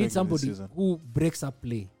been need effective somebody this season. who breaks up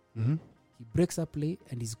play. Mm-hmm. He breaks up play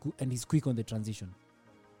and he's quick on the transition.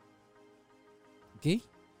 Okay,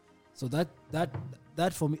 so that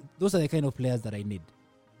for me, those are the kind of players that I need.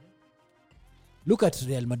 Look at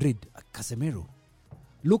Real Madrid, Casemiro.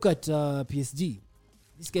 Look at PSG.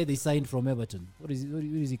 This guy they signed from Everton. What is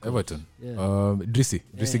he called? Everton. Yeah. Drissi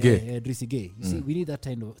Gay. Yeah, Drissi Gay. You see, we need that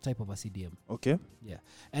type of a CDM. Okay. Yeah,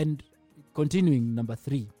 and continuing number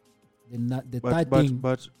 3, the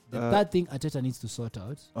third thing Arteta needs to sort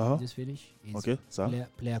out. Just finish. Is Okay, sir.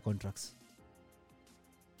 player contracts.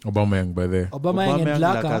 Aubameyang by there. Aubameyang and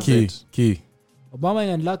Laka. Key.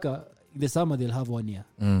 Aubameyang and Laka in the summer they'll have 1 year.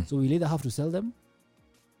 So we'll either have to sell them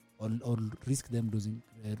or risk them losing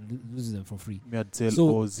them for free. Me I'd sell So-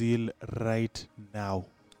 Ozil right now.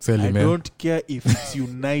 Sell I him, man. don't care if it's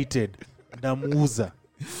United. Namuza.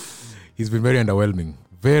 He's been very underwhelming.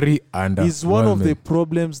 Very underwhelming. It's one of the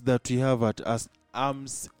problems that we have at us.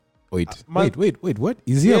 Wait, Man- wait. What?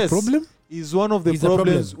 Is he Yes. a problem? Is one of the He's a problem.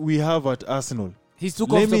 problems we have at Arsenal. He's too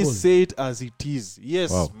Let comfortable. me say it as it is.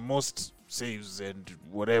 Yes, Wow. most saves and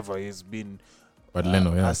whatever he's been But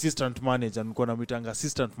Leno, yeah. assistant manager. Nkona mitanga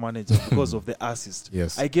assistant manager because of the assist.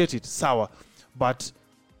 Yes. I get it, sour, but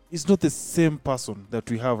it's not the same person that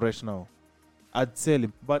we have right now. I'd sell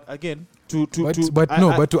him, but again,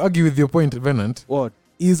 but to argue with your point, Venant, what?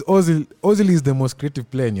 is Ozil is the most creative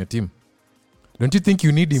player in your team. Don't you think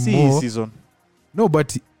you need him more? Season. No,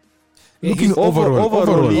 but Yeah, looking he's overall, yes.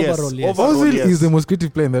 Overall, yes. Overall, Ozil yes. is the most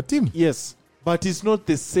creative player in that team. Yes, but it's not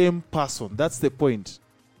the same person. That's the point.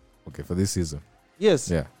 Okay, for this season. Yes,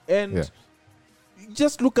 Yeah. and Yeah.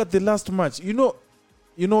 just look at the last match. You know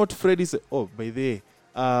what Freddie said. Oh, by the way,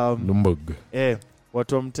 Lumberg.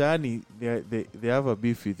 watu wa mtaani, they have a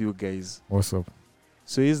beef with you guys. What's up?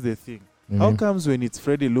 So here's the thing. How comes when it's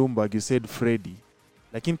Freddie Lumberg you said Freddie,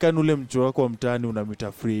 lakini kana ule mtu wako wa mtaani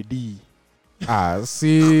unamwita Freddie?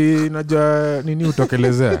 Si najua nini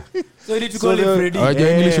utokelezea. So you need to call him Freddy. Wajua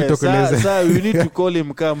English utokelezea. Sasa you need to call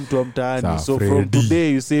him kama mtu wa mtaani. Sawa, So from Freddie.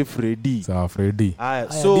 today you say Freddie. Sawa, Freddy.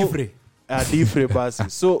 So Different. Different basi.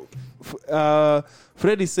 So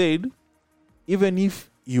Freddie said even if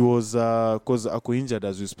he was cause ako injured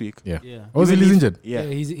as we speak. Yeah. Yeah. Ozil Even is if- injured. Yeah.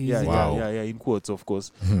 He's Wow. Yeah, in quotes of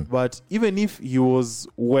course. But even if he was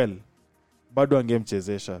well, bado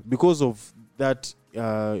angemchezesha because of that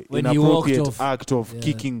When he inappropriate walked off. act of Yeah.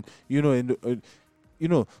 kicking, and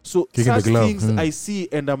so Kicking the such glove. things I see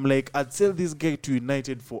and I'm like, I'd sell this guy to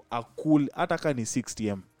United for a cool ataka ni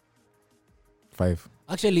 60M. 5.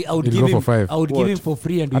 Actually, I would He'll give go him. for 5. I would give What? him for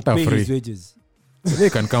free and we Hata pay free. his wages. They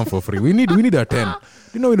can come for free. We need a 10.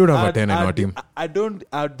 You know we don't have a 10 in our team.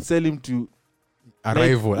 I'd sell him to A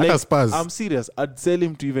rival. Hata Spurs. I'm serious. I'd sell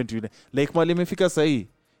him to even to United. Like mali imefika sahi.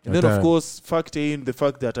 And then Hata- of course factor in the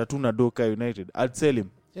fact that hatuna doka United. I'd sell him.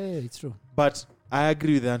 Yeah, it's true. But I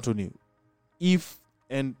agree with Anthony.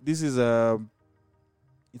 And this is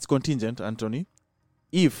it's contingent, Anthony.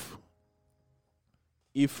 If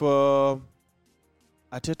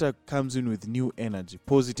Arteta comes in with new energy,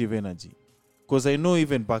 positive energy, because I know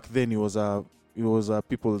even back then he was a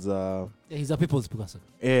people's Yeah, he's a people's person.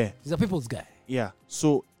 yeah. He's a people's guy. Yeah.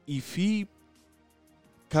 So if he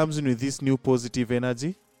comes in with this new positive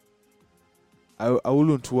energy, I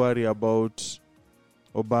wouldn't worry about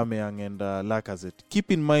Aubameyang and Lacazette.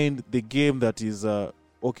 Keep in mind the game that is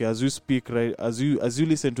okay as you speak, right? As you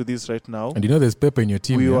listen to this right now, And you know there's Pepe in your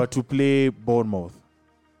team. we yeah? were to play Bournemouth.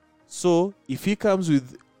 So if he comes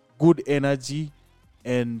with good energy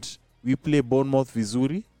and we play Bournemouth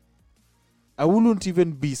Vizuri, I wouldn't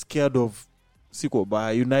even be scared of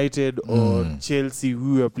Sikoba United or Chelsea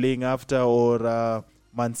who we are playing after or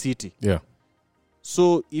Man City. Yeah.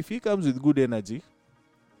 So if he comes with good energy,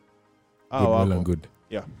 Good, well and good.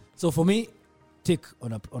 Yeah. So for me, tick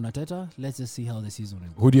on Arteta. Let's just see how the season will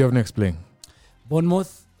go. Who do you have next playing?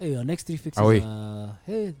 Bournemouth. Hey, our next 3 fixtures. Away.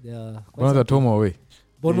 Hey, they are quite One at something. home or away?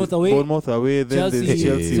 Bournemouth away. Bournemouth away, then Chelsea, there's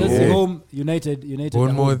Chelsea Chelsea home. home. United at home.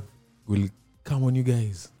 Bournemouth will come on you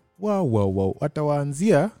guys. Wow.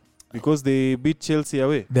 Watawaanzia, Because they beat Chelsea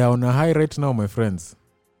away. they are on a high right now, my friends.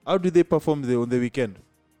 How did they perform on the weekend?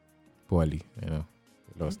 Poorly, They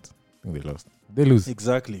lost. I think they lost. They lose.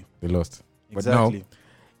 Exactly. They lost. But now,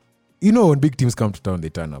 Exactly. when big teams come to town, they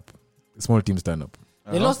turn up. Small teams turn up.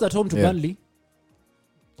 They lost at home to Yeah. Burnley.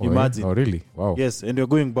 Imagine. Oh, really? Wow. Yes, and you're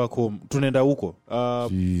going back home. Tunaenda huko.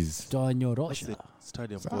 Jeez. Tanyorosha.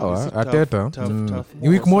 Stadium. Sawa, It's a Arteta. tough Ni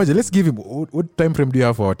week moja. Let's give him. What time frame do you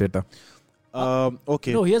have for Arteta?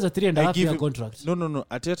 Okay. No, he has a 3.5 give year him- contract. No.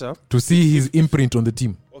 Arteta. To see his imprint on the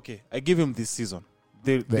team Okay, I give him this season.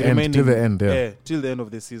 The end, remaining, till the end, yeah. till the end of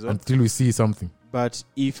the season. until we see something. But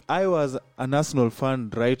if I was an Arsenal fan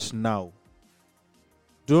right now,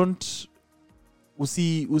 don't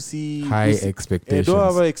High expectations. don't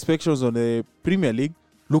have expectations on the Premier League.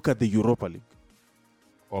 Look at the Europa League.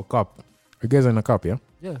 Or cup. You guys are in a cup, yeah?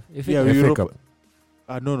 Yeah, if Yeah, FA Europa.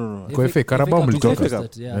 Cup. No. Kwa FA, Carabao mlitoka.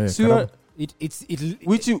 Yeah. So you are-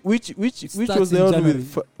 Which which starts was the in one January.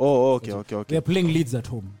 with? Okay. we are playing Leeds at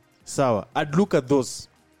home. Sawa. I'd look at those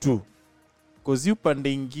two, because you pande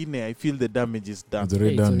ingine, I feel the damage is done. It's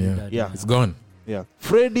already Yeah, it's done, already yeah. done, Yeah. It's gone. Yeah.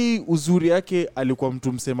 Freddy uzuri yake alikuwa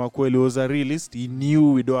mtu msema kweli, was a realist. He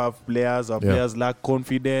knew we don't have players, our Yeah. players lack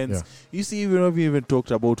confidence. Yeah. You see, we even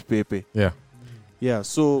talked about Pepe. Yeah. Yeah,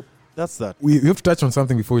 so that's that. We have to touch on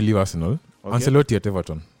something before we leave Arsenal. Okay. Ancelotti at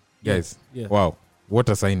Everton. Guys, Yeah. wow. What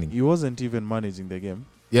a signing. He wasn't even managing the game.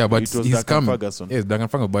 Yeah, but It was he's Duncan coming. Ferguson. Yes, Duncan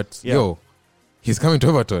Ferguson. But, Yeah. yo, he's coming to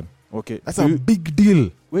Everton. Okay. That's Do a you- big deal.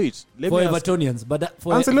 wait, let For me ask Evertonians, but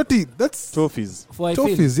for Ancelotti, that's Toffees. for I feel,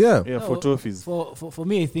 toughies, yeah. Yeah, No, for Toffees. for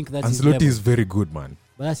me, I think that's his Ancelotti level. is very good, man.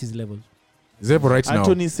 But that's his level. Zepo right now.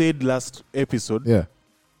 Anthony said last episode, Yeah,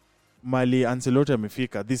 Mali Ancelotti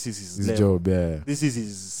amefika. This is his his level. job, yeah. This is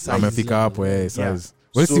his size. Amefika hapo, yeah, size. Yeah.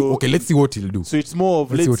 Let's see. So- Okay, let's see what he'll do. So it's more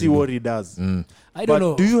of Let's let's see see what what he he does. Mm. I don't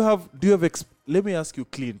know. Do you have let me ask you,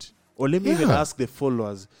 Clint, or let me even Yeah. ask the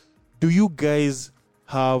followers, do you guys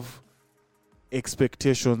have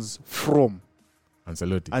expectations from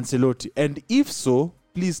Ancelotti. Ancelotti? And if so,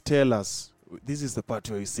 please tell us. This is the part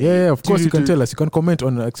where you say, Yeah, of course you can tell us. You can comment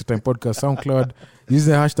on Extra Time Podcast, SoundCloud. Use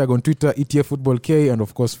the hashtag on Twitter, ETF Football K, and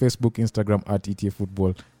of course Facebook, Instagram at ETF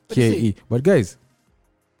Football KE. But guys,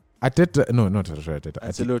 Arteta, no, not Arteta.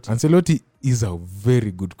 Ancelotti. Ancelotti is a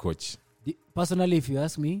very good coach, Personally, if you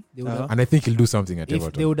ask me, they would Uh-huh. have, and I think he'll do something at if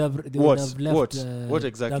Everton. they would have, they What? would have left What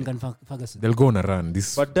exactly? Duncan Ferguson. They'll go on a run.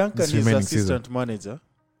 This But Duncan this is remaining assistant manager.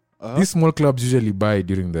 Uh-huh. These small clubs usually buy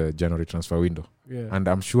during the January transfer window, Yeah. and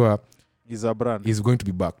I'm sure He's a brand. he's going to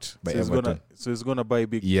be backed by so he's Everton. gonna buy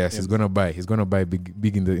big. Yes, he's names. gonna buy. He's gonna buy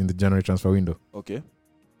big in the January transfer window. Okay.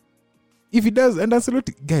 If he does, and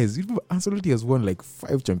Ancelotti, guys, you know, Ancelotti has won like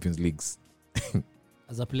 5 Champions Leagues,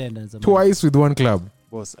 As a player and as a man. twice with one club.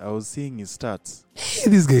 Boss, I was seeing his stats.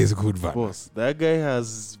 This guy is good, man. Boss, that guy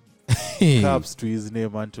has Hey. caps to his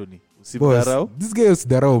name, Anthony. Boss, Usimdharau. this guy is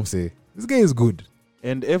Darao, say. This guy is good.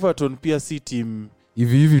 And Everton PSC team If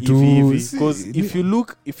too, because if you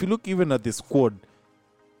look even at the squad.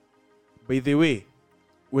 By the way,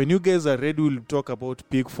 when you guys are ready, we'll talk about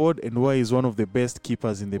Pickford and why he's one of the best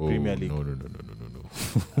keepers in the Premier League. No.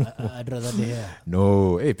 I'd rather they hear.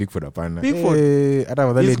 No, hey, Pickford hapana. Pickford. Hey, hata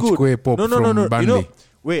afadhali He's good. achukue pop No. from You Burnley. know,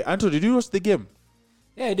 wait, Anthony, did you watch the game?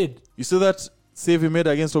 Yeah, I did. You saw that save he made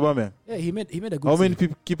against Aubameyang? Yeah, he made a good How many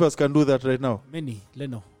save. keepers can do that right now? Many.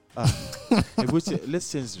 Leno.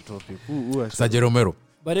 Let's change the topic. Who actually? Sergio Romero.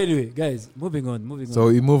 But anyway, guys, moving on. So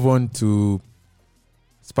we move on to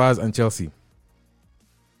Spurs and Chelsea.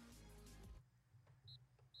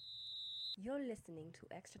 You're listening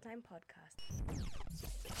to Extra Time Podcast.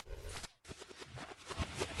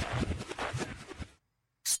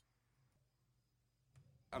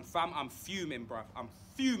 And fam, I'm fuming, bruv. I'm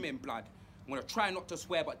fuming, blood. I'm gonna try not to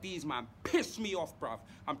swear, but these man piss me off, bruv.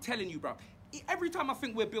 I'm telling you, bruv. Every time I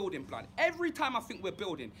think we're building, blood. Every time I think we're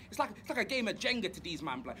building, it's like a game of Jenga to these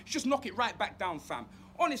man, blood. Just knock it right back down, fam.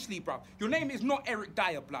 Honestly, bruv, your name is not Eric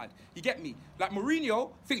Dyer, blood. You get me? Like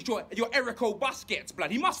Mourinho thinks you're Erico Busquets,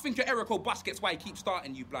 blood. He must think you're Erico Busquets, why he keeps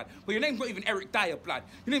starting you, blood. But your name's not even Eric Dyer, blood.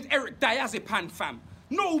 Your name's Eric Diazepan, fam.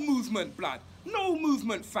 No movement, blood. No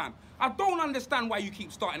movement, fam. I don't understand why you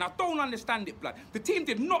keep starting. I don't understand it, blood. The team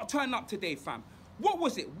did not turn up today, fam. What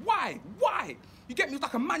was it? Why? You get me? It was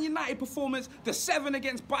like a Man United performance, the 7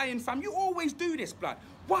 against Bayern, fam. You always do this, blood.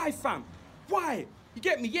 Why, fam? Why? You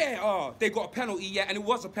get me? Yeah, they got a penalty, yeah, and it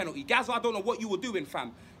was a penalty. Gazza, I don't know what you were doing,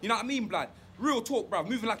 fam. You know what I mean, blood? Real talk, bruv.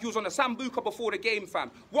 Moving like you was on a Sambuca before the game, fam.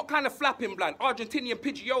 What kind of flapping, blood? Argentinian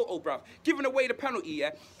Pidgeotto, bruv. Giving away the penalty,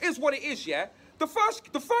 yeah? Is what it is, yeah? The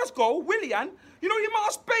first goal, Willian, you know the amount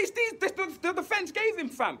of space the defence gave him,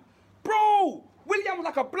 fam. Bro, Willian was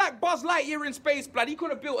like a black Buzz Lightyear in space, blood. He could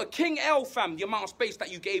have built a King L, fam, the amount of space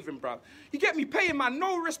that you gave him, bruv. You get me? Paying man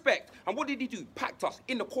no respect. And what did he do? Packed us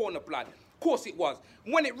in the corner, blood. Of course it was.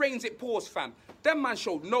 When it rains, it pours, fam. Them man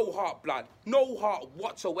showed no heart, blood. No heart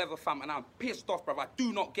whatsoever, fam. And I'm pissed off, bruv. I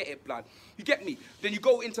do not get it, blood. You get me? Then you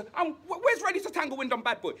go into... where's Ready to Tangle Wyndham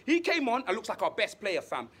Bad Boy? He came on and looks like our best player,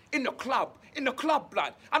 fam. In the club,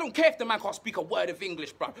 blood. I don't care if the man can't speak a word of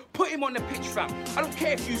English, bruv. Put him on the pitch, fam. I don't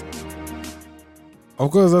care if you... Of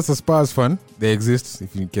course, that's a Spurs fan. They exist,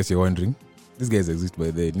 if in case you're wondering. These guys exist by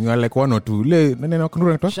then. You are like one or two.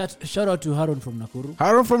 Shout out to Haron from Nakuru.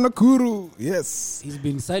 Haron from Nakuru. Yes. He's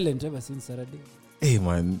been silent ever since Saturday. Hey,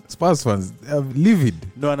 man. Spurs fans, they are livid.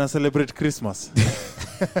 No, and I celebrate Christmas.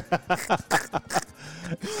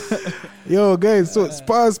 Yo, guys. So,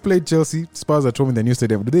 Spurs played Chelsea. Spurs at home in the new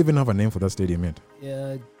stadium. Do they even have a name for that stadium yet?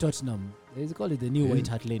 Yeah, Tottenham. They call it the New White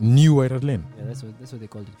Hart Lane. New White Hart Lane. Yeah, that's what they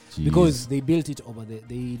called it. Jeez. Because they built it over there.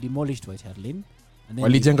 They demolished White Hart Lane. And then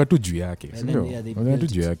Walijenga tu juu yake. and Sindio? then, yeah, they Walijenga tu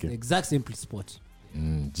built juu it, yake. the exact same spot.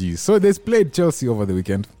 Geez. So they played Chelsea over the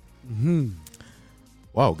weekend. Mm-hmm.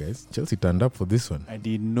 Wow, guys. Chelsea turned up for this one. I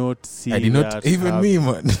did not see I did not, that even happen. me,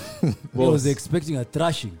 man. I was expecting a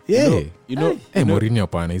thrashing. Yeah. You know, Hey, you know, Mourinho,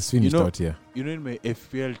 pana. He's finished out here. you know in my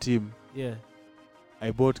FPL team, Yeah. I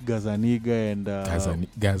bought Gazaniga and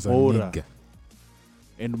Gazaniga.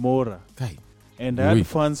 and Mora. Guy. And I had Oui.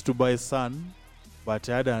 funds to buy Sun, but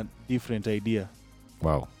I had a different idea.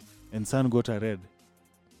 Wow. And Sun got a red.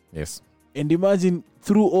 Yes. And imagine,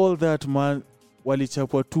 through all that, man,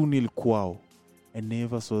 walichapwa 2-0 kwao. I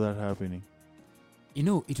never saw that happening. You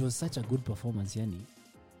know, it was such a good performance, Yani.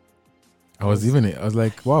 I was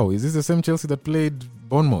like, wow, is this the same Chelsea that played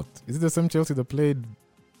Bournemouth? Is it the same Chelsea that played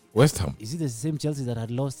West Ham? Is it the same Chelsea that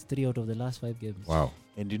had lost 3 out of the last 5 games? Wow.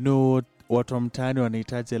 And you know what wamtani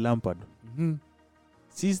wanahitaji Lampard? Mm-hmm.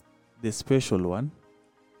 She's the special one,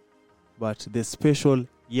 but the special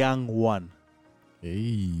young one.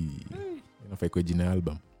 Hey. If I could jina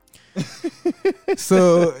album.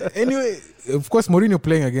 So, anyway, of course, Mourinho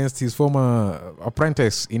playing against his former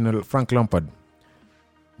apprentice in Frank Lampard.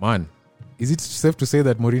 Man, is it safe to say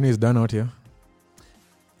that Mourinho is done out here?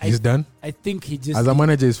 He's done? I think he just... As a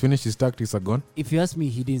manager, he's finished, his tactics are gone. If you ask me,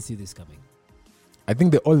 he didn't see this coming. I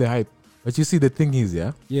think all the hype. But you see, the thing is,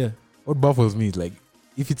 yeah, Yeah. what baffles me is like,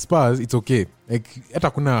 if it's Spurs, it's okay. Like,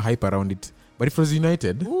 hata kuna hype around it. But if it was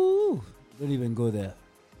United, Ooh, don't even go there.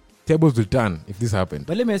 tables will turn if this happened.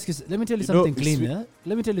 But let me tell you You know, something it's clean, re- yeah?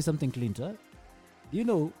 Let me tell you something clean, huh? You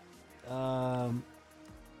know,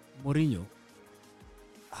 Mourinho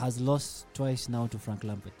has lost twice now to Frank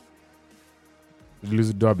Lampard. He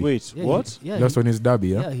lose derby. Wait, Yeah, what? Yeah, Lost on his derby,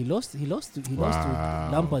 yeah? he lost to Wow.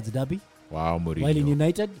 Lampard's derby Wow, Mourinho. while in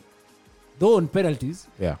United, though on penalties,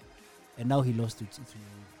 Yeah, and now he lost to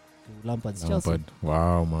Lampard's Chelsea. Lampard.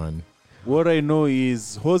 Wow, man. What I know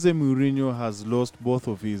is Jose Mourinho has lost both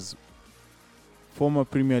of his former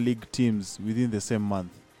Premier League teams within the same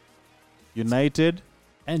month. United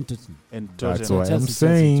And Tottenham. and That's Tottenham. why I'm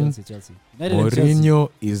saying Chelsea. United and Chelsea. Mourinho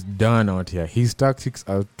is done out here. His tactics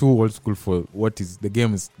are too old school for what is the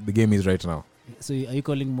game is right now. So are you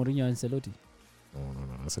calling Mourinho Ancelotti? No.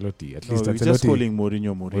 Ancelotti. At No, least we're Ancelotti. just calling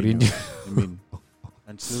Mourinho. Mourinho. I mean,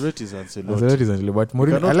 Ancelotti is Ancelotti. Ancelotti is Ancelotti. But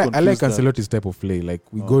Mourinho, cannot I like confuse that. Ancelotti's type of play. Like,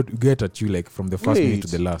 we Oh. get at you like from the first minute to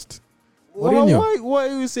the last. Why, Mourinho. why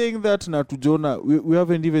are you saying that now to Jonah? We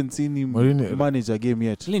haven't even seen him Mourinho. manage a game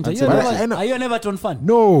yet. Clint, are you, But an I know- are you an Everton fan?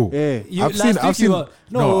 No. Yeah. I've seen I've seen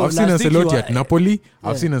Ancelotti at Napoli.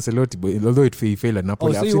 I've Yeah. seen Ancelotti, but although he failed at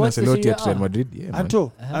Napoli, Oh, so I've you seen watched the Ancelotti Serie at A? Real Madrid. Yeah,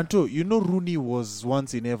 man. Anto, you know Rooney was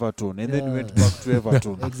once in Everton and then Yeah. went back to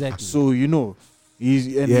Everton. Exactly. So you know, he's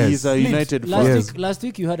Yes. a Clint, United last fan. Yes. last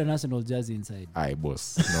week you had an Arsenal jersey inside. Aye,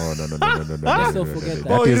 boss. No. Let's not forget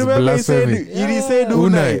that. Oh, you is remember he said blasphemy. he said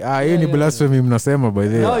Unai. Unai. Hiyo ni blasphemy mnasema by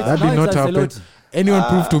the way. Now it's- That now did not it's happen. Ancelotti. Anyone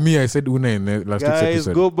prove to me I said Unai in the last week's Guys,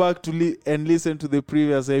 episode? go back to and listen to the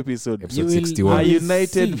previous episode. Episode You will- 61. A you will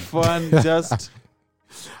United see. fan just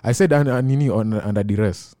I said Nini under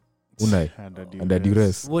duress. Unai. Under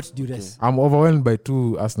duress. What duress? I'm overwhelmed by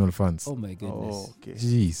 2 Arsenal fans. Oh my goodness. Oh, okay.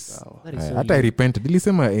 Jeez. Sawa. That is so Hata I lame. repented.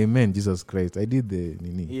 Nilisema amen, Jesus Christ. I did the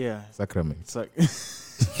Nini. Yeah. Sacrament. It's like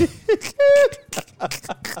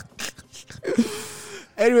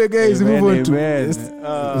Anyway, guys, Amen, move on amen.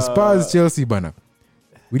 to Spurs Chelsea banner.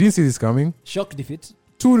 We didn't see this coming. Shock defeat.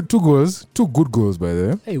 Two goals, 2 good goals by the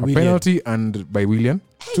way. Hey, A William. penalty and by William.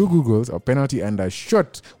 2 good goals, a penalty and a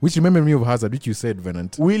shot, which remembered me of Hazard, which you said,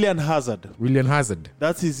 Venant. William Hazard. William Hazard.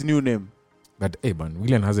 That's his new name. But hey man,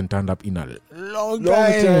 William hasn't turned up in a long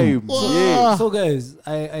Long time. Yeah. So guys,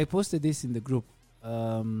 I posted this in the group.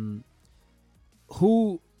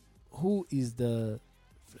 Who is the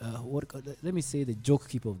let me say the joke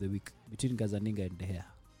keeper of the week between Gazzaniga and De Gea?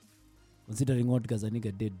 Considering what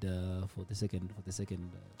Gazzaniga did for the second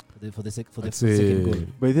I'd say- second goal.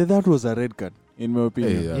 But then that was a red card, in my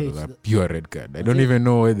opinion. Hey, that Yeah, was a it's- pure red card. I Was don't it- even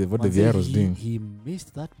know what the VR was he, doing. He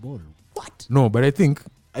missed that ball. What? No, but I think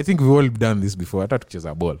we've all done this before. Hata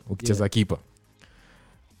tukicheza ball, ukicheza keeper.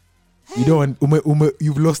 You don't want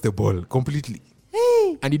you've lost the ball completely.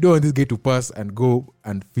 And you don't want this guy to pass and go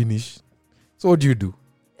and finish. So what do you do?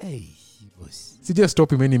 Hey, boss. See, just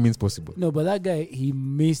stop him any means possible. No, but that guy, he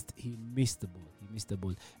missed the ball. He missed the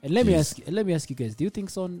ball. And let me ask you guys, do you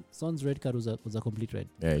think Son's red card was a complete red?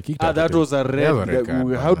 Yeah, he kicked out that the was a That red. was a red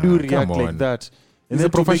card, How do you man. react Come like on. that? And He's a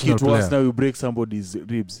then to make professional it worse, player. now you break somebody's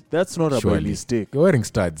ribs. That's not a Surely. mistake. You're wearing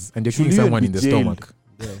studs and you're Should killing even someone be in the jailed. stomach.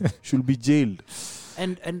 Yeah. Should be jailed.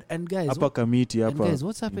 and guys, Upper committee, and upper. guys,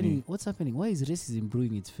 what's happening? What's happening? Why is racism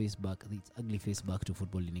brewing its ugly face back to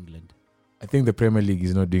football in England? I think the Premier League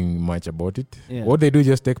is not doing much about it. Yeah. What they do is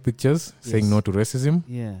just take pictures saying Yes. no to racism,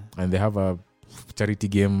 Yeah. and they have a charity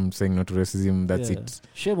game saying no to racism. That's Yeah. it.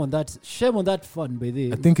 Shame on that. Shame on that fun, by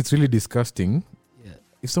the. I think it's really disgusting. Yeah.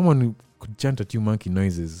 If someone could chant at you monkey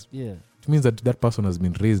noises, Yeah. it means that person has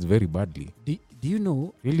been raised very badly. Do you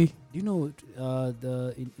know? Really? Do you know?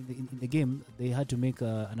 In the game they had to make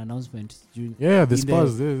an announcement during. Yeah, the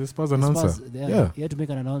in Spurs announcer. Spurs, Yeah. He had to make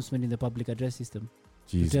an announcement in the public address system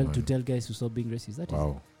Jeez, to man. tell guys to stop being racist.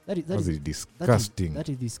 Wow. That That's is disgusting. That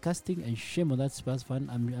is disgusting, and shame on that Spurs fan.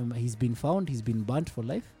 He's been found. He's been banned for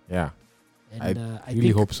life. Yeah. And I really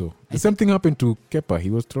hope so. The same thing happened to Kepa. He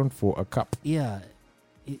was thrown for a cup Yeah,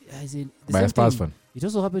 as in the by a same Spurs thing, fan. It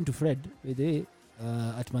also happened to Fred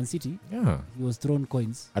at Man City. Yeah. He was thrown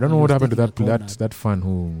coins. I don't know He what was happened to taking a corner. that fan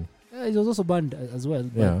who. He was also banned as well.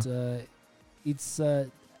 Yeah. But it's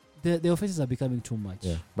the offenses are becoming too much.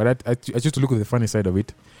 Yeah. But I choose to look at the funny side of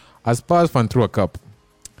it. As Spurs fan threw a cup,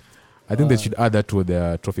 I think they should add that to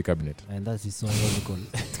their trophy cabinet. And that is so ironical.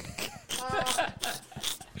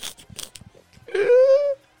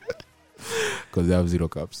 Because they have 0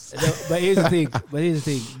 cups. No, but here's the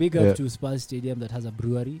thing. Big up Yeah. to Spurs Stadium that has a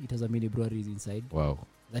brewery. It has a mini brewery inside Wow.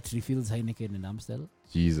 that refills Heineken and Amstel.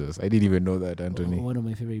 Jesus. I didn't even know that, Anthony. One of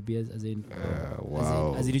my favorite beers. As in,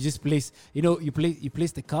 Wow. as in you just place. You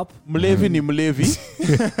place the cup. Mlevi ni mlevi.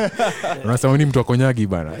 Unasema ni mtu wa konyagi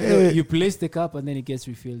bana. You place the cup and then it gets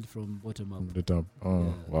refilled from bottom up. The top. Oh,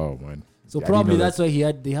 Yeah. wow, man. So I probably didn't know that's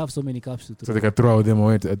why they have so many cups to throw. So they can throw them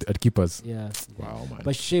away at keepers. Yeah. Wow, man.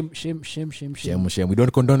 But shame. Shame. We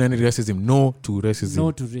don't condone any racism. No to racism.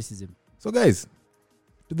 No to racism. So, guys,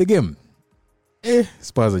 to the game.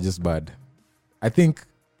 Spurs are just bad. I think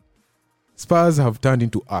Spurs have turned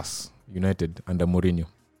into us, United, under Mourinho.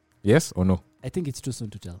 Yes or no? I think it's too soon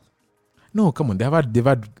to tell. No, come on. They've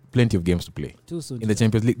had plenty of games to play. Too soon. In the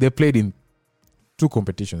Champions League, they played in 2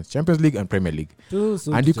 competitions, Champions League and Premier League. Too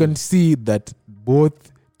soon. And to you tell. can see that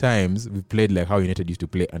both times we played like how United used to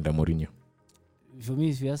play under Mourinho. For me,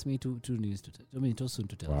 if you ask me, too news to tell. I mean, too soon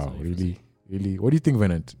to tell. Wow, sorry for really? saying. Really? What do you think,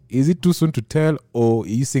 Venant? Is it too soon to tell, or are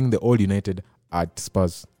you seeing the old United at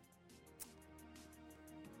Spurs?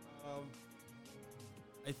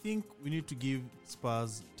 I think we need to give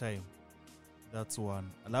Spurs time. That's one.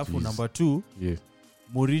 Alafu Jeez. number 2, Yeah.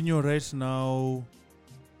 Mourinho right now,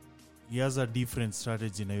 he has a different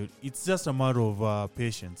strategy now. It's just a matter of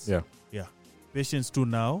patience. Yeah. Patience too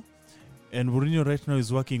now. And Mourinho right now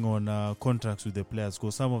is working on contracts with the players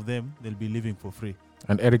because some of them, they'll be leaving for free.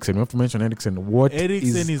 And Eriksen, we have to mention Eriksen. What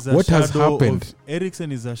Eriksen is a what has shadow happened?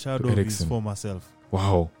 Eriksen is a shadow of his Eriksen. former self.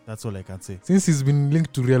 Wow. That's all I can say. Since he's been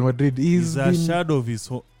linked to Real Madrid, He's a been shadow of his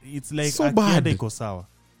it's like so bad. Akiende Kosawa.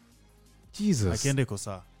 Jesus. Akiende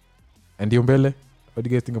Kosawa. And Dembele? What do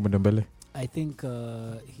you guys think about Dembele? I think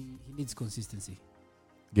he needs consistency.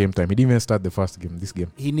 Game time. He didn't even start the first game, this game.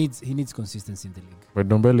 He needs consistency in the league. But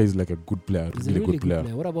Dembele is like a good player, He's really a really good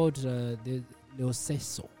player. What about the Lo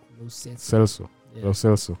Celso? Celso. Yeah. Lo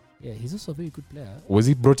Celso. Yeah, he's also a very good player. Was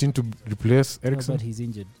he brought in to replace No, Eriksen? but he's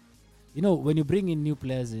injured. You know, when you bring in new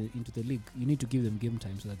players into the league, you need to give them game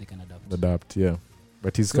time so that they can adapt. Adapt, yeah.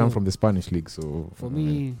 But he's So, come from the Spanish league, so For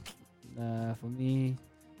me,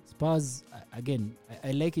 Spurs again.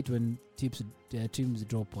 I like it when teams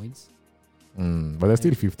draw points. but they're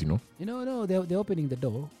still 50, no? No, they're opening the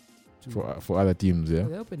door For other teams, yeah.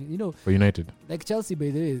 They're opening. For United. Like Chelsea, by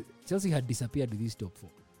the way, Chelsea had disappeared with this top 4.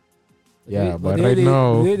 Yeah, but the way right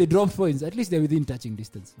now- the way they drop points, at least they're within touching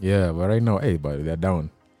distance. Yeah, but right now, but they're down.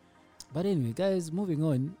 But anyway, guys, moving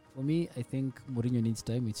on. For me, I think Mourinho needs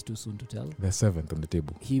time. It's too soon to tell. They're 7th on the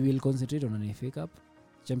table. He will concentrate on an FA Cup.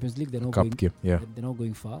 Champions League, they're not Cup going. game, yeah. They're not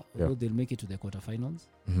going far. Yeah. Although they'll make it to the quarterfinals.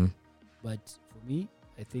 Mm-hmm. But for me,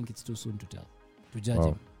 I think it's too soon to tell. To judge Wow.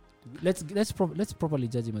 him. Let's properly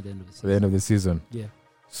judge him at the end of the At season. the end of the season. Yeah.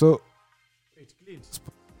 So, Wait,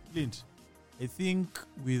 Clint. I think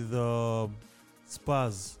with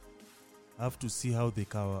Spurs, I have to see how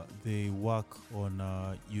they work on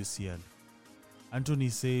UCL. Anthony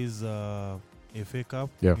says FA Cup.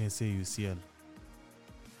 Yeah. I say UCL.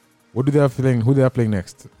 what do they have playing? Who they are playing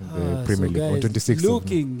next in the Premier So League on guys,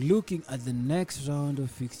 26th? looking at the next round of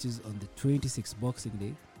fixtures on the 26th Boxing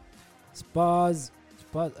Day. Spurs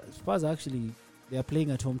actually, they are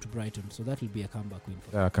playing at home to Brighton, so that will be a comeback win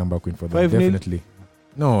for them. Comeback win for them, 5-0? definitely.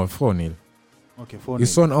 No, 4-0. Okay, 4-0.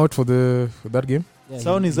 Is Son out for that game? Yeah,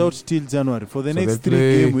 Son he- is out till January. For the So next they'll 3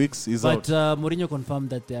 play- game weeks, he's But out. Mourinho confirmed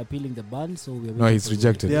that they are appealing the ban, so we are No, waiting he's for the-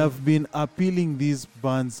 rejected. They have been appealing these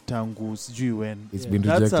bans tangu sijui when. It's Yeah. been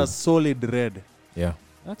That's rejected. a solid red, Yeah,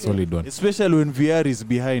 Okay. solid one. especially when VR is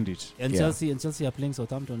behind it. And Yeah. Chelsea are playing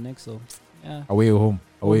Southampton next, so yeah, Away or home?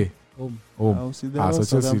 Away. home. Home. Now, see the Ah, so Ross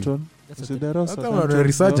Chelsea- Southampton. That's See a the Ross How come Southampton. on a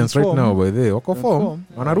resurgence They're right on now, form. by the wako They're form.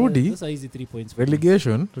 form. Wanarudi. Those are easy 3 points. for me.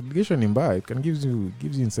 Relegation in Bar, it can gives you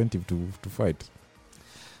incentive to fight.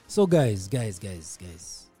 So guys,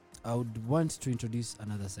 I would want to introduce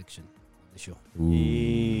another section of the show. Ooh,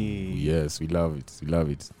 Hey. yes, we love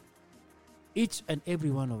it. Each and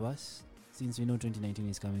every one of us, since we know 2019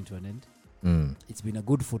 is coming to an end, Mm, it's been a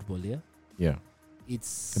good football year. yeah,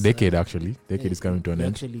 It's a decade actually. Decade is coming to an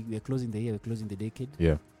end. Actually, we are closing the year. We're closing the decade.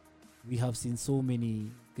 Yeah. We have seen so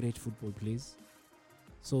many great football plays.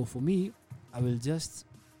 So for me, I will just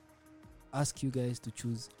ask you guys to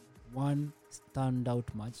choose one standout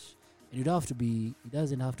match, and it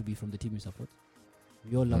doesn't have to be from the team you support.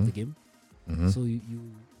 We all love Mhm. the game, Mhm. so you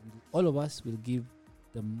all of us will give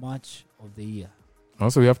the match of the year.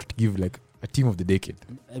 Also, we have to give like a team of the decade.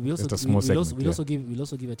 And we also Just a small segment, we'll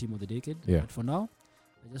also give a team of the decade. Yeah. But for now,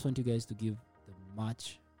 I just want you guys to give the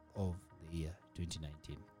match of the year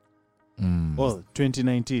 2019. Mm. Oh,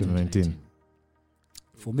 2019. 2019.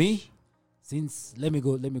 For me, since let me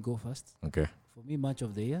go first. Okay. For me, match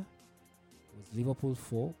of the year was Liverpool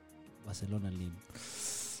 4, Barcelona nil.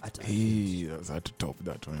 At Hey, Anfield. that's hard to top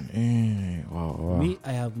that one. Hey, wow. For me,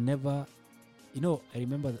 I have never, I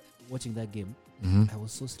remember watching that game. Mhm. I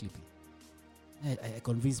was so sleepy. I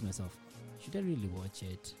convinced myself, should I really watch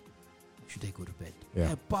it? Should I go to bed?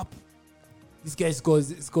 Yeah. Pop. This guy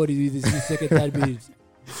scored in the second, third minute.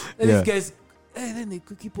 And Yeah. these guys, and then they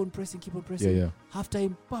could keep on pressing. Yeah. Half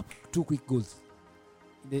time, pop, 2 quick goals.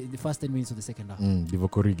 In the first 10 minutes of the second half.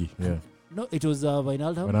 Divock Origi. Yeah. No, it was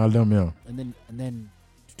Wijnaldum. Ronaldo, yeah. And then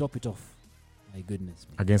to top it off, my goodness.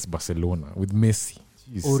 Against Barcelona with Messi.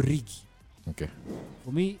 Jeez. Origi. Okay.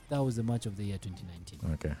 For me, that was the match of the year 2019.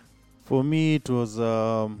 Okay. For me, it was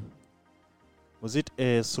it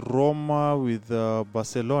AS Roma with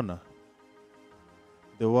Barcelona?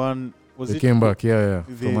 The one was They it? came back, yeah.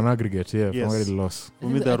 the- From an aggregate, yeah. Yes. From where they lost. For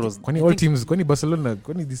me, that was Kwani all teams, kwani Barcelona,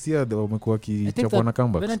 kwani this year they wamekuwa kichapwa na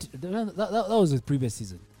comebacks. That was the previous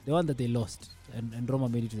season. The one that they lost and Roma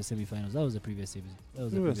made it to the semi-finals. That was the previous season.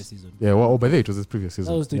 Season. Yeah, well, by the way, it was the previous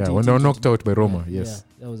season. That was Yeah, when they were knocked out by Roma, Yeah, yes.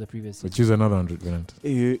 yeah, that was the previous So season. choose another 100 Venant.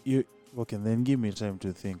 you okay? Then give me time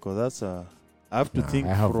to think. Cause that's I have to think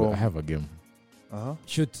I from. have a game.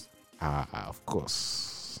 Shoot. Of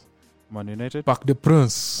course. Man United. Parc des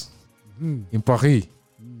Princes in Paris.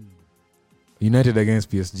 United against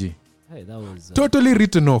PSG. Hey, that was Totally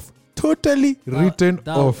written off.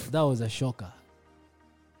 That was a shocker.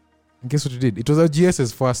 And guess what he did? It was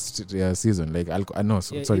GS's first season. Like,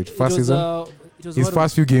 first season. It was His one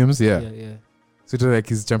first few games, yeah. yeah. So it was like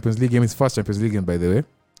his Champions League game, his first Champions League game, by the way.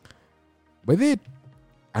 But then,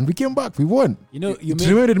 and we came back, we won. It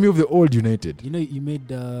reminded me of the old United. You made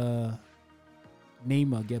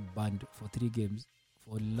Neymar get banned for 3 games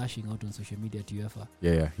for lashing out on social media to UEFA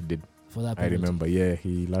Yeah, he did. for that I penalty. remember. Yeah,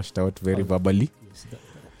 he lashed out very Oh. verbally. Yes,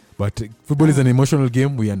 But football is an emotional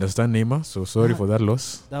game. We understand Neymar, so sorry for that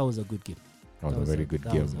loss. that was a good game. That was a very good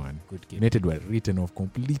that game, was a man. Good game. United were written off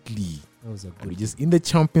completely. That was a And good we game. just in the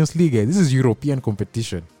Champions League. This is European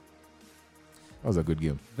competition. That was a good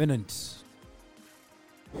game. Venant.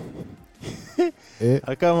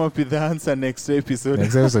 I come up with the answer next episode.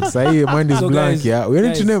 Next episode. Say mind is So blank, guys- yeah. We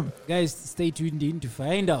need to name Guys, stay tuned in to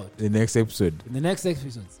find out the next episode. in the next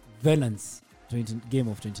episodes Venant's game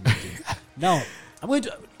of 2019. Now, I'm going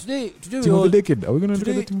to today Team we of all the decade. Are we gonna do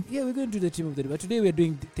today, the team? yeah, we're going to do the team of the day, but today we're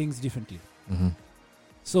doing things differently. Mm-hmm.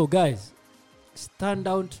 So, guys,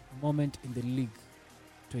 standout moment in the league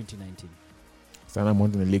 2019. Standard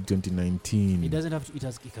Mount in the League 2019. It doesn't have to.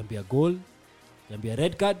 It can be a goal, it can be a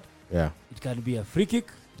red card, Yeah. it can be a free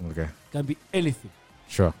kick, Okay. it can be anything.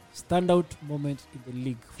 Sure. Standout moment in the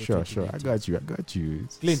league for Sure. I 2019. got you.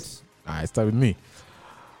 Clint. I start with me.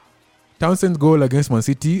 Townsend's goal against Man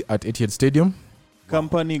City at Etihad Stadium.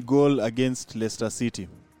 Company goal against Leicester City.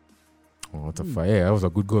 Oh, what a fire. Yeah, that was a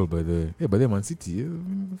good goal by the Man City.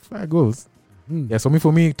 5 goals. Hmm. Yeah, so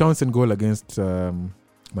for me, Townsend goal against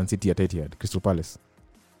Man City at Etihad, Crystal Palace.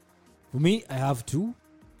 For me, I have 2.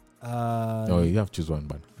 Oh, you have to choose one,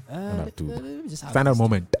 man. have 2. let me just have Standout this.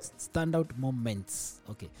 moment. Standout moments.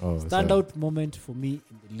 Okay. Oh, Standout moment for me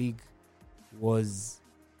in the league was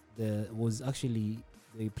there was actually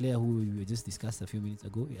the player who we just discussed a few minutes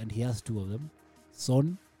ago, and he has two of them.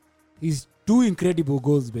 Son, he's two incredible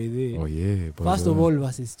goals by the way. Oh yeah. First of all,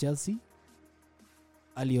 versus Chelsea,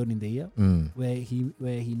 early on in the year, Mm. where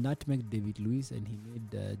he nutmegged David Luiz and he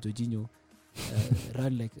made Jorginho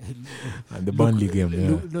run like. And the Burnley game,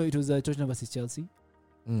 yeah. No, it was Tottenham versus Chelsea,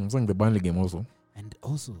 It's like the Burnley game also. and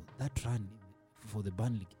also that run for the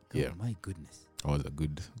Burnley. Yeah. Oh, my goodness. Oh, it was a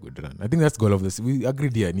good run. I think that's goal of the season. We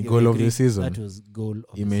agreed here. Ni Yeah, goal we of the agreed. season. That was goal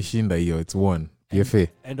of the season. Imeshinda hiyo. It's won. And- PFA.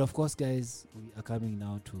 And of course, guys, we are coming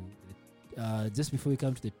now to just before we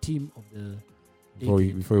come to the team of the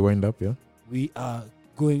decade, Before we wind up, yeah. we are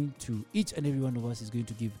going to, each and every one of us is going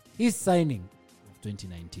to give his signing of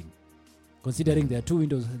 2019. Considering there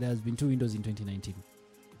has been two windows in 2019,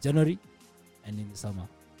 January and in the summer.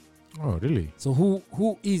 Oh, really? So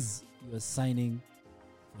who is your signing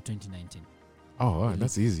for 2019? Oh, wow,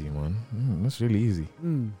 that's easy, man. That's really easy.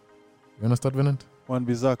 You wanna start, Venant?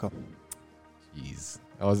 Wan-Bissaka. Jeez.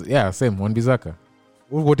 Same. Wan-Bissaka.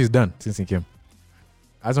 What he's done since he came.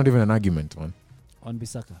 That's not even an argument, man.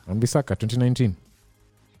 Wan-Bissaka. Wan-Bissaka, 2019.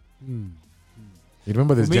 You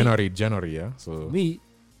remember this For me- January, yeah? So For me,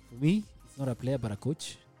 it's not a player but a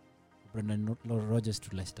coach. Brendan Rodgers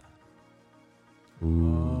to Leicester.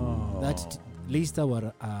 That Leicester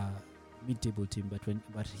were a mid-table team,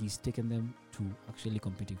 but he's taken them to actually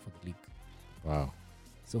competing for the league. wow.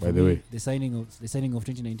 So By for the me, way. the signing of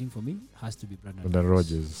 2019 for me has to be Brendan Brendan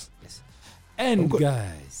Rodgers. Yes. And Of course.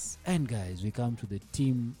 guys, we come to the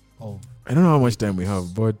team of I don't know how much time we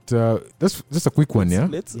have, but that's just a quick one, yeah?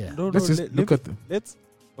 Let's Yeah. Let's just look at let's.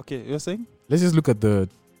 Okay, you're saying? let's just look at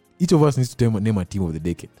each of us needs to name a team of the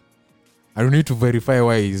decade. I don't need to verify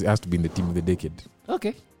why he has to be in the team of the decade.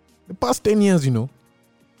 okay. The past 10 years,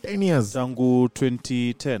 10 years. Tangu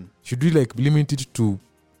 2010. Should we limit it to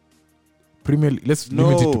Premier League? Let's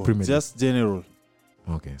limit it to Premier League. Just general.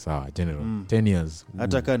 Okay, sawa, general. Mm. 10 years. Ooh,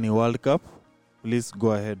 Ataka ni World Cup. Please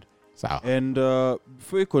go ahead. sawa. And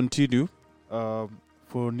before we continue,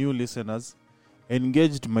 for new listeners,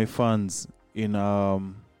 engaged my fans in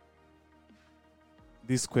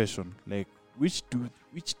this question, like which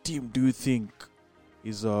team do you think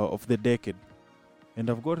is of the decade? And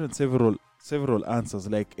I've gotten several answers,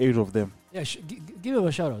 like 8 of them. Yeah, give him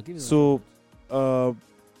a shout out. So,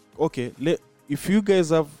 okay, if you guys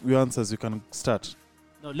have your answers, you can start,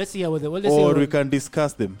 no, let's see how or we can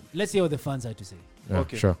discuss them. let's see what the fans had to say. Yeah,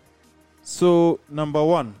 okay. Sure. So, number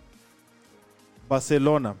 1,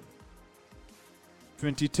 Barcelona,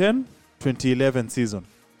 2010-2011 season.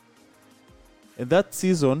 And that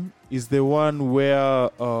season is the one where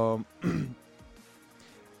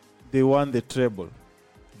they won the treble.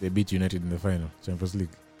 They beat United in the final, Champions League.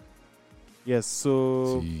 Yes,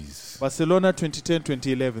 so Jeez. Barcelona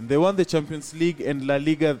 2010-2011. They won the Champions League and La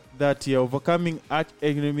Liga that year, overcoming arch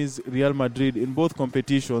enemies Real Madrid in both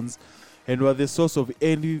competitions, and were the source of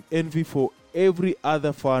envy for every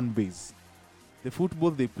other fan base. The football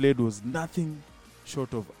they played was nothing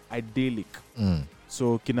short of idyllic. Mm.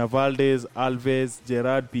 So Kina Valdez, Alves,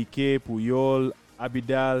 Gerard Piqué, Puyol,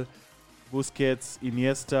 Abidal, Busquets,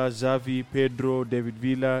 Iniesta, Xavi, Pedro, David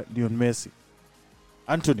Villa, Lionel Messi.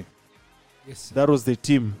 Anthony, Yes. that was the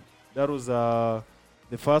team. That was the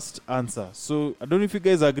first answer. So I don't know if you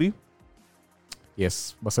guys agree.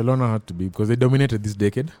 Yes, Barcelona had to be because they dominated this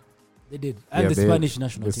decade. They did. And Yeah, the they- Spanish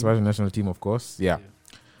national The team. Spanish national team, of course. Yeah.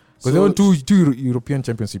 Because So- they won two European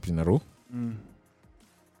championships in a row. Mm.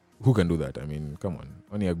 Who can do that? I mean, come on.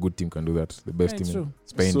 Only a good team can do that. The best Yeah, team it's in true.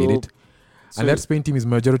 Spain So- did it. So And that Spain team is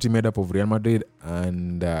majority made up of Real Madrid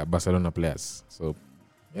and Barcelona players. So,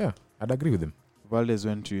 yeah, I'd agree with them. Valdez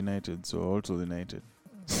went to United, so also United.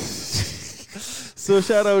 So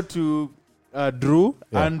shout out to Drew,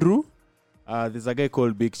 Yeah. Andrew. There's a guy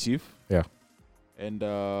called Big Chief. Yeah. And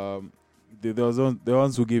there was the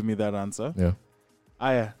ones who gave me that answer.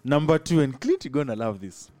 Yeah. Number 2, and Clint, you're gonna love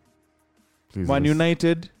this. Please. Man let's-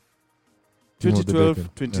 United, Team of the 2012,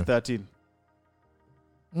 decade. 2013.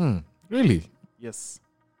 Really? Yes.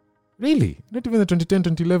 Really? Not even the 2010,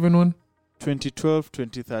 2011 one? 2012,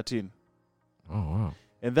 2013. Oh, wow.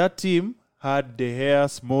 And that team had De Gea,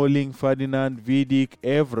 Smalling, Ferdinand, Vidic,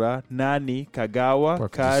 Evra, Nani, Kagawa,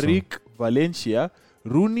 Fuck this Carrick, Valencia,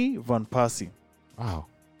 Rooney, Van Persie. Wow.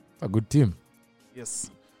 A good team. Yes.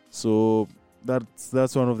 So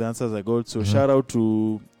that's one of the answers I got. So Mhm. shout out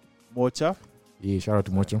to Mocha, Yeah, shout out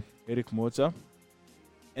to Mocho. Eric Mocha.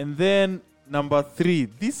 And then number 3.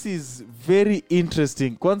 This is very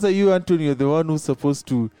interesting. Kwanza, you, Anthony, you're the one who's supposed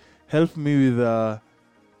to help me with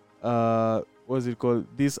what's it called?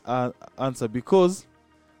 This answer, because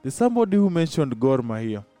there's somebody who mentioned Gor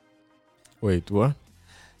Mahia. Wait, what?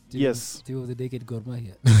 Yes. Team of the decade, Gor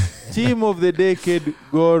Mahia. Team of the decade,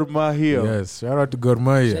 Gor Mahia. Yes, shout out to Gor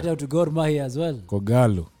Mahia. Shout out to Gor Mahia as well.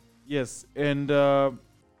 Kogalo. Yes, and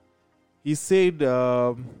he said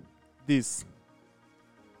this.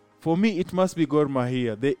 For me, it must be Gor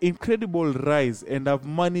Mahia. The incredible rise and have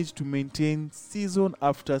managed to maintain season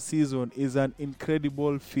after season is an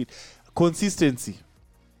incredible feat. Consistency.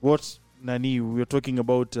 What Nani, we were talking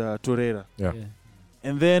about Torreira. Yeah.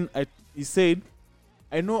 And then he said,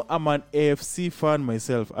 I know I'm an AFC fan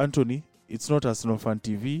myself. Anthony, it's not Arsenal Fan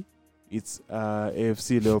TV. It's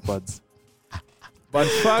AFC Leopards. But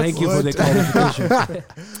facts, Thank you for the clarification.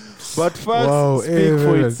 but facts Wow, speak for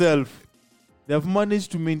very itself. They have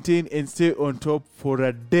managed to maintain and stay on top for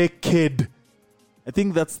a decade. I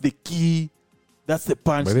think that's the key. That's the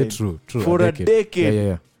But punchline. it's true. For a decade.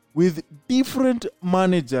 Yeah. With different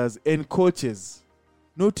managers and coaches,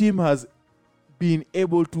 no team has been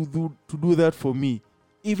able to do that for me.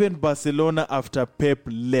 Even Barcelona after Pep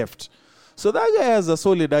left. So that guy has a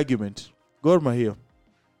solid argument. Gor Mahia.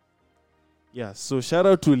 Yeah, so shout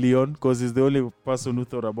out to Leon because he's the only person who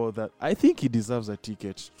thought about that. I think he deserves a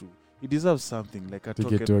ticket too. He deserves something like a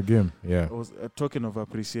Ticket to a game. Yeah. a token of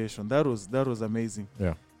appreciation. That was amazing.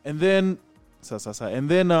 Yeah. And then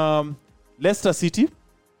Leicester City,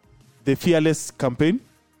 the Fearless campaign.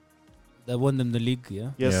 That won them the league, yeah.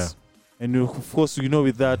 Yes. And of course,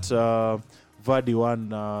 with that, Vardy won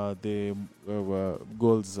the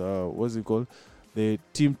goals. What's it called? The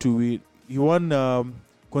team to win. He won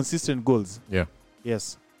consistent goals. Yeah.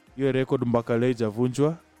 Yes. Your record Mbakale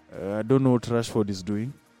Javunjwa. I don't know what Rashford is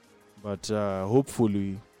doing, but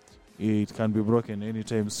hopefully it can be broken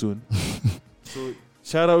anytime soon. So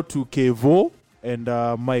shout out to Kevo and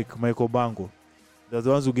Michael Bango. They're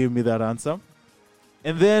the ones who gave me that answer.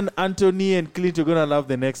 And then Anthony and Clint, you're going to love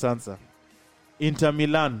the next answer. Inter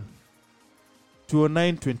Milan,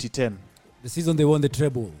 2009-2010. The season they won the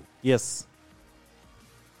treble. Yes.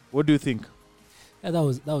 What do you think? Yeah, that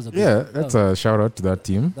was a good. Yeah, that's a shout out to that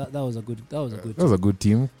team. That was a good. That was a good. That was a good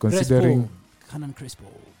team considering. Canon Crespo,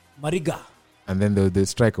 Mariga, And then the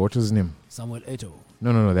striker, what was his name? Samuel Eto'o,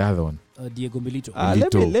 No, the other one. Diego Milito.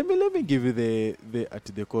 Let me give you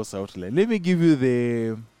the course outline. Let me give you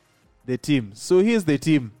the team. So here's the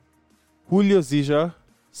team: Julio Zija,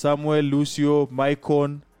 Samuel Lucio,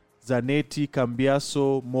 Maicon, Zanetti,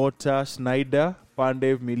 Cambiaso, Mota, Schneider,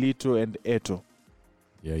 Pandev, Milito, and Eto'o.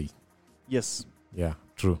 Yeah. Yes. Yeah,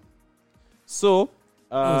 true. So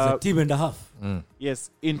That was a team and a half.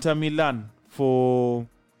 yes, Inter Milan for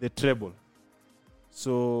the treble.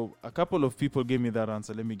 So a couple of people gave me that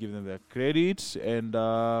answer. Let me give them their credit. And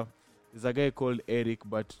there's a guy called Eric,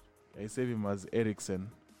 but I save him as Ericsson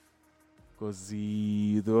because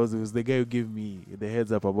he was the guy who gave me the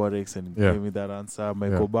heads up about Ericsson. Yeah. Gave me that answer.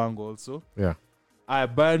 Michael Bang also. Yeah.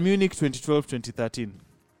 Bayern Munich 2012-2013.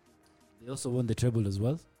 They also won the treble as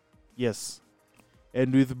well. Yes.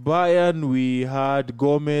 And with Bayern, we had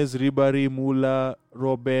Gomez, Ribéry, Müller,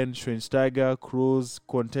 Robben, Schweinsteiger, Kroos,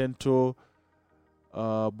 Contento,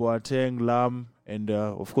 Boateng, Lam, and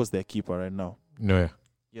of course their keeper right now. No, yeah.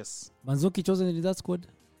 Yes. Manzuki chosen in that squad.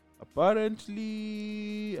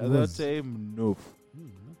 Apparently, at Was. that time, no.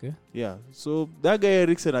 Okay. Yeah. So that guy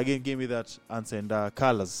Ericsson again gave me that answer and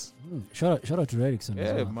colors. Shout out to Ericsson. as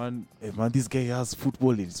Yeah, well. man. Hey, man, this guy has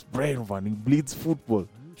football in his brain, man. He bleeds football.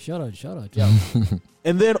 Shout out. Yeah.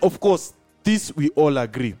 And then, of course, this we all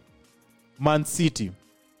agree. Man City.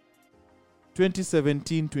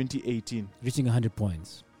 2017-2018. Reaching 100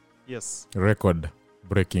 points. Yes. Record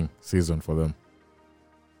breaking season for them.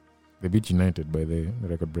 They beat United by the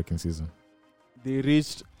record breaking season. They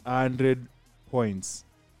reached 100 points.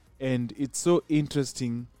 And it's so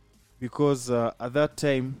interesting because at that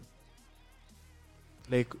time,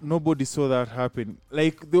 like, nobody saw that happen.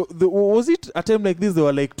 Like, was it a time like this, they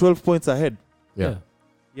were like 12 points ahead? Yeah.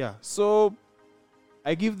 Yeah. So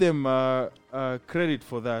I give them credit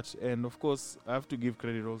for that. And, of course, I have to give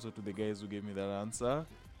credit also to the guys who gave me that answer.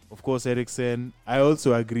 Of course, Ericsson. I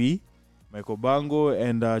also agree. Michael Bango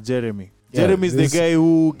and Jeremy. Yeah, Jeremy is the this- guy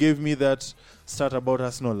who gave me that stat about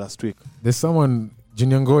Arsenal last week. There's someone,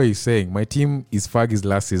 Junior is saying, my team is Fergie's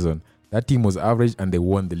last season. That team was average and they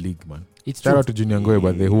won the league, man. It's Shout true. out to Junior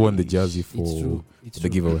but they who won the jersey for It's true. It's the true.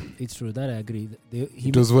 giveaway. It's true. That I agree.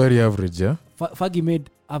 It was very average, yeah? Fergie made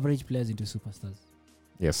average players into superstars.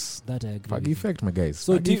 Yes. That I agree. Fergie with. effect, my guys.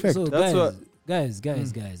 So, Fergie effect. so That's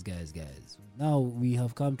guys. Now we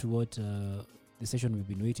have come to what the session we've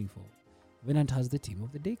been waiting for. Venant has the team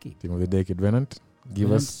of the decade. Team of the decade, Venant. Give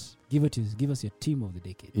Venant, us give us your team of the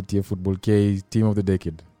decade. ETF Football K team of the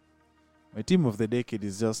decade. My team of the decade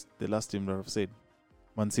is just the last team that I've said.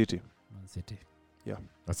 Man City. Man City. Yeah.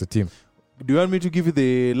 That's the team. Do you want me to give you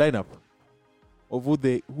the lineup of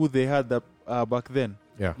who they had back then?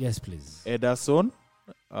 Yeah. Yes, please. Ederson,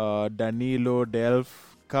 Danilo, Delph,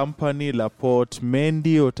 Company, Laporte,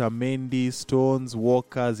 Mendy, Otamendi, Stones,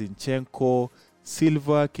 Walker, Zinchenko,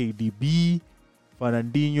 Silva, KDB,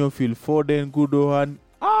 Fernandinho, Phil Foden, Gundogan,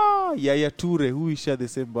 Yaya Toure, who we share the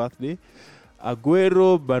same birthday,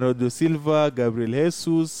 Aguero, Bernardo Silva, Gabriel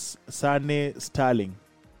Jesus, Sane, Sterling.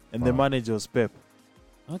 And the Wow. manager was Pep.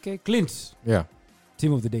 Okay, Clint, Yeah.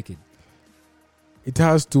 team of the decade. It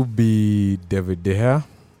has to be David De Gea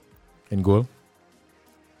in goal.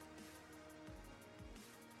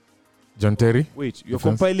 John Terry. Wait, you're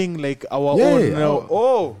Defense. compiling like our Yeah, own yeah, now.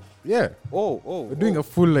 Oh, Yeah. We're doing a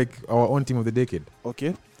full like our own team of the decade.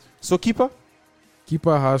 Okay. So keeper?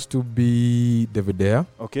 Keeper has to be David De Gea.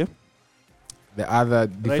 Okay. The other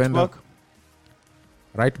defender. Right back?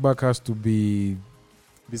 Right back has to be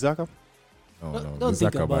Bizaka? no, Don't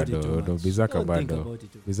think Bizaka about it too Bado. much. No, Bizaka Don't think Bado. about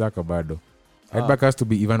it too much. Bizaka Bado. Right Ah. back has to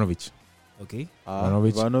be Ivanovic. Okay.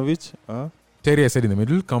 Ivanovic. Ivanovic. Terry I said in the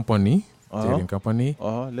middle. Company. Terry Uh-huh. and Company.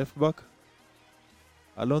 Left back?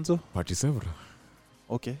 Alonso? Patrice Evra.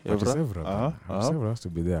 Okay. Patrice Evra. Evra. Uh-huh. Patrice Evra has to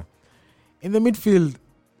be there. In the midfield,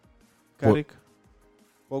 Carrick?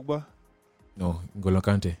 Pogba? no, N'Golo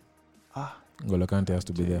Kante. Ah. N'Golo Kante has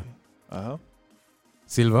to be there. Uh-huh.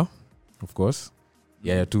 Silva, of course.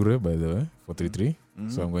 Yaya Toure, by the way, 4-3-3.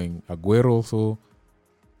 Mhm. So I'm going Aguero also,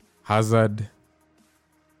 Hazard,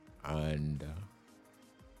 and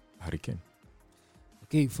Harry Kane.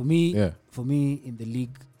 Okay, for me, Yeah. in the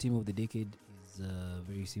league, team of the decade is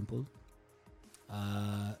very simple.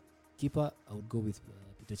 Keeper, I would go with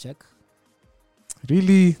Peter Cech.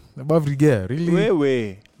 Really? Above Riga? Really?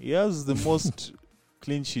 Wait. He has the most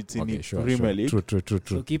clean sheets in the Premier League. True.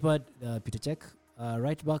 So keeper, Peter Cech.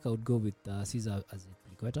 Right back, I would go with Cesar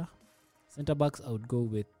Azpilicueta. Centre backs, I would go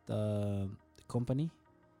with Company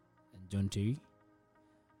and John Terry.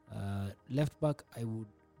 Left back, I would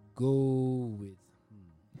go with.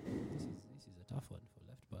 This is a tough one for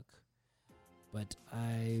left back, but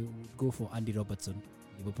I would go for Andy Robertson,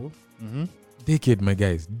 Liverpool. Mm-hmm. Decade, my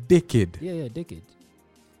guys. Decade. Yeah, decade.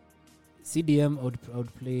 CDM,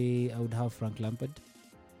 I would have Frank Lampard.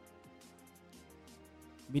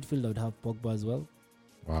 Midfield, I would have Pogba as well.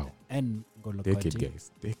 Wow. And N'Golo Decade, Kante.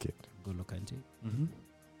 guys. Decade. N'Golo Kante. Mm-hmm.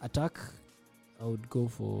 Attack, I would go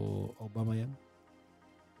for Aubameyang,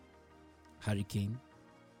 Harry Kane,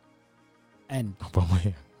 and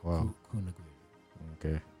Aubameyang. Wow. Kun Aguero.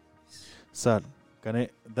 Okay. Sir, can I?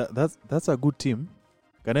 That's a good team.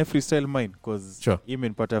 Can I freestyle mine? Because Sure.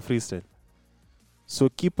 imenpata freestyle. So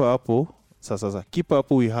keeper hapo. Sasa. Keeper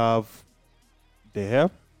hapo we have De Gea.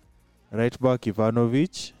 Right back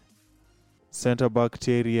Ivanovic. Center back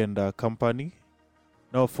Terry and Company.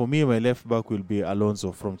 Now for me, my left back will be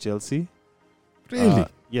Alonso from Chelsea. Really?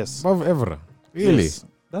 Yes. Above Evra? Really? Yes.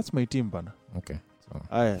 That's my team, bana. Okay. So,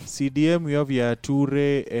 CDM, we have Yaya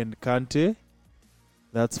Toure and Kante.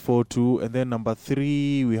 That's 4-2. And then number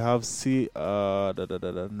 3, we have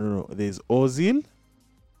No. There's Ozil.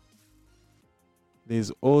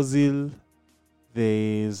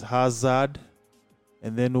 There's Hazard.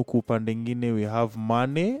 And then huku upande ingine we have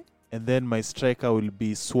Mane. And then my striker will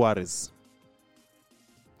be Suarez.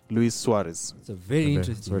 Luis Suarez. It's a very it's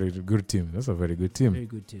interesting, a very good team. That's a very good team. very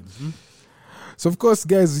good team. So, of course,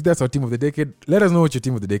 guys, that's our team of the decade. Let us know what your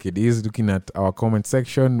team of the decade is. Looking at our comment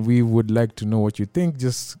section, we would like to know what you think.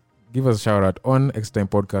 Just give us a shout out on Extra Time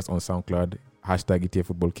Podcast on SoundCloud, hashtag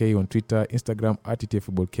ETFFootballK on Twitter, Instagram at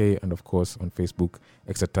ETFFootballK, and of course on Facebook,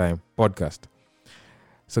 Extra Time Podcast.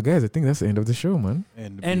 So, guys, I think that's the end of the show, man.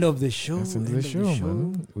 End of the show. That's the end of the show,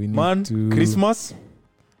 man. We need Man, to Christmas.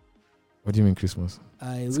 What do you mean Christmas?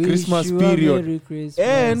 I It's wish Christmas you period. A Merry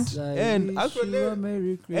Christmas. And wish actually- you a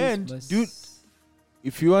Merry and Christmas. dude,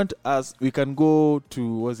 if you want us, we can go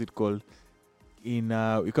to what's it called? We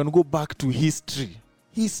can go back to history.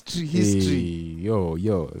 History. Hey,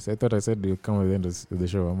 yo. So I thought I said you come at the end of the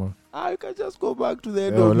show, Amma. You can just go back to the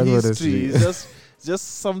end Oh, of look at history. this. It's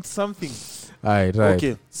just something. Right.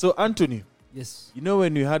 Okay, so Anthony, Yes. you know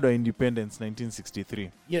when we had our independence,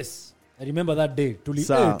 1963, Yes. I remember that day.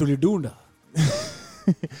 Sir. Tulidunda.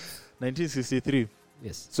 1963.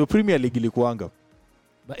 Yes. So Premier League ilikuanga.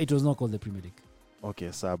 But it was not called the Premier League.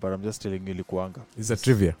 Okay, sir, but I'm just telling you ilikuanga. It's a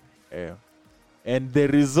trivia. Yeah. And the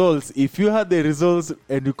results, if you had the results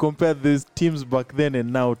and you compare these teams back then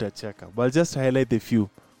and now, utacheka. But I'll just highlight a few.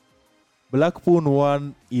 Blackpool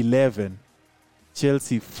won 11,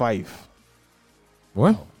 Chelsea 5.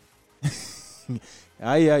 What?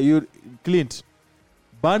 You Clint.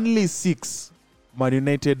 Burnley 6, Man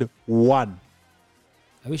United 1.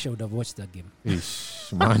 I wish I would have watched that game.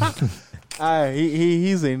 Ish, man.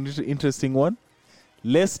 He's an interesting one.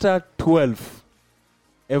 Leicester 12,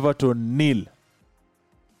 Everton 0.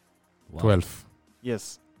 Wow. 12.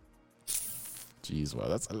 Yes. Jeez, wow,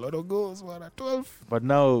 that's a lot of goals. What a 12. But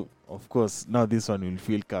now, of course, now this one will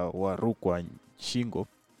feel ka warukwa shingo.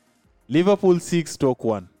 Liverpool 6, Stoke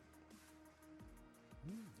 1.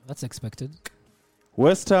 That's expected.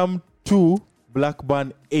 West Ham 2,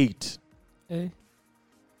 Blackburn 8. Eh?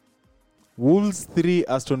 Wolves 3,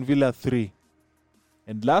 Aston Villa 3.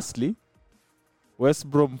 And lastly, West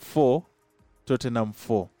Brom 4, Tottenham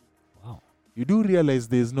 4. Wow. You do realize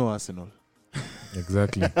there is no Arsenal.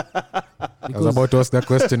 Exactly. I was about to ask that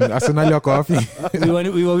question. Arsenal your coffee.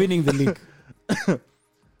 we were winning the league.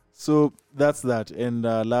 So that's that. And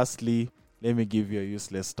lastly, let me give you a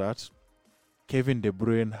useless start. Kevin De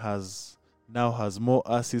Bruyne now has more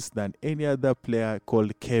assists than any other player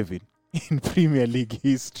called Kevin in Premier League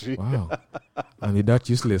history. Wow. And with that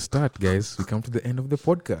useless start, guys, we come to the end of the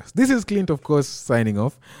podcast. This is Clint, of course, signing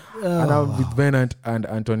off. And I'm with Venant and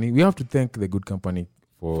Anthony. We have to thank the good company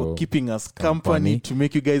For keeping us company to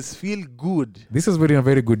make you guys feel good. This has been a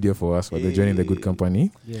very good year for us for the joining the good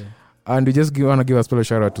company. Yeah. And we just want to give a special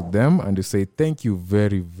shout out to them and to say thank you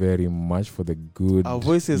very, very much for the good. Our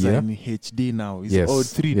voices are year. in HD now. It's Yes, all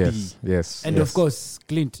 3D. yes. And yes. of course,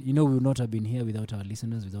 Clint, we would not have been here without our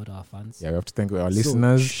listeners, without our fans. Yeah, we have to thank our So,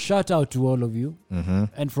 listeners. shout out to all of you. Mm-hmm.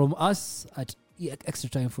 And from us at Extra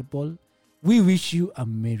Time Football, we wish you a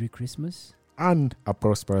Merry Christmas. And a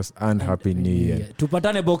prosperous and happy New Year.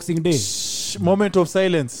 Tupatane Boxing Day. Moment of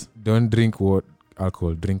silence. Don't drink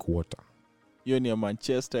alcohol, drink water. You're near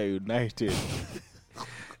Manchester United.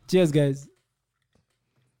 Cheers, guys.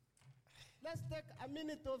 Let's take a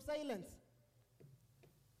minute of silence.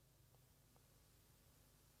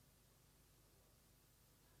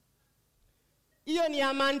 Hiyo ni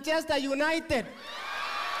ya Manchester United.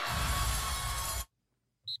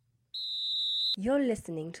 You're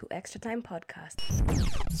listening to Extra Time Podcast.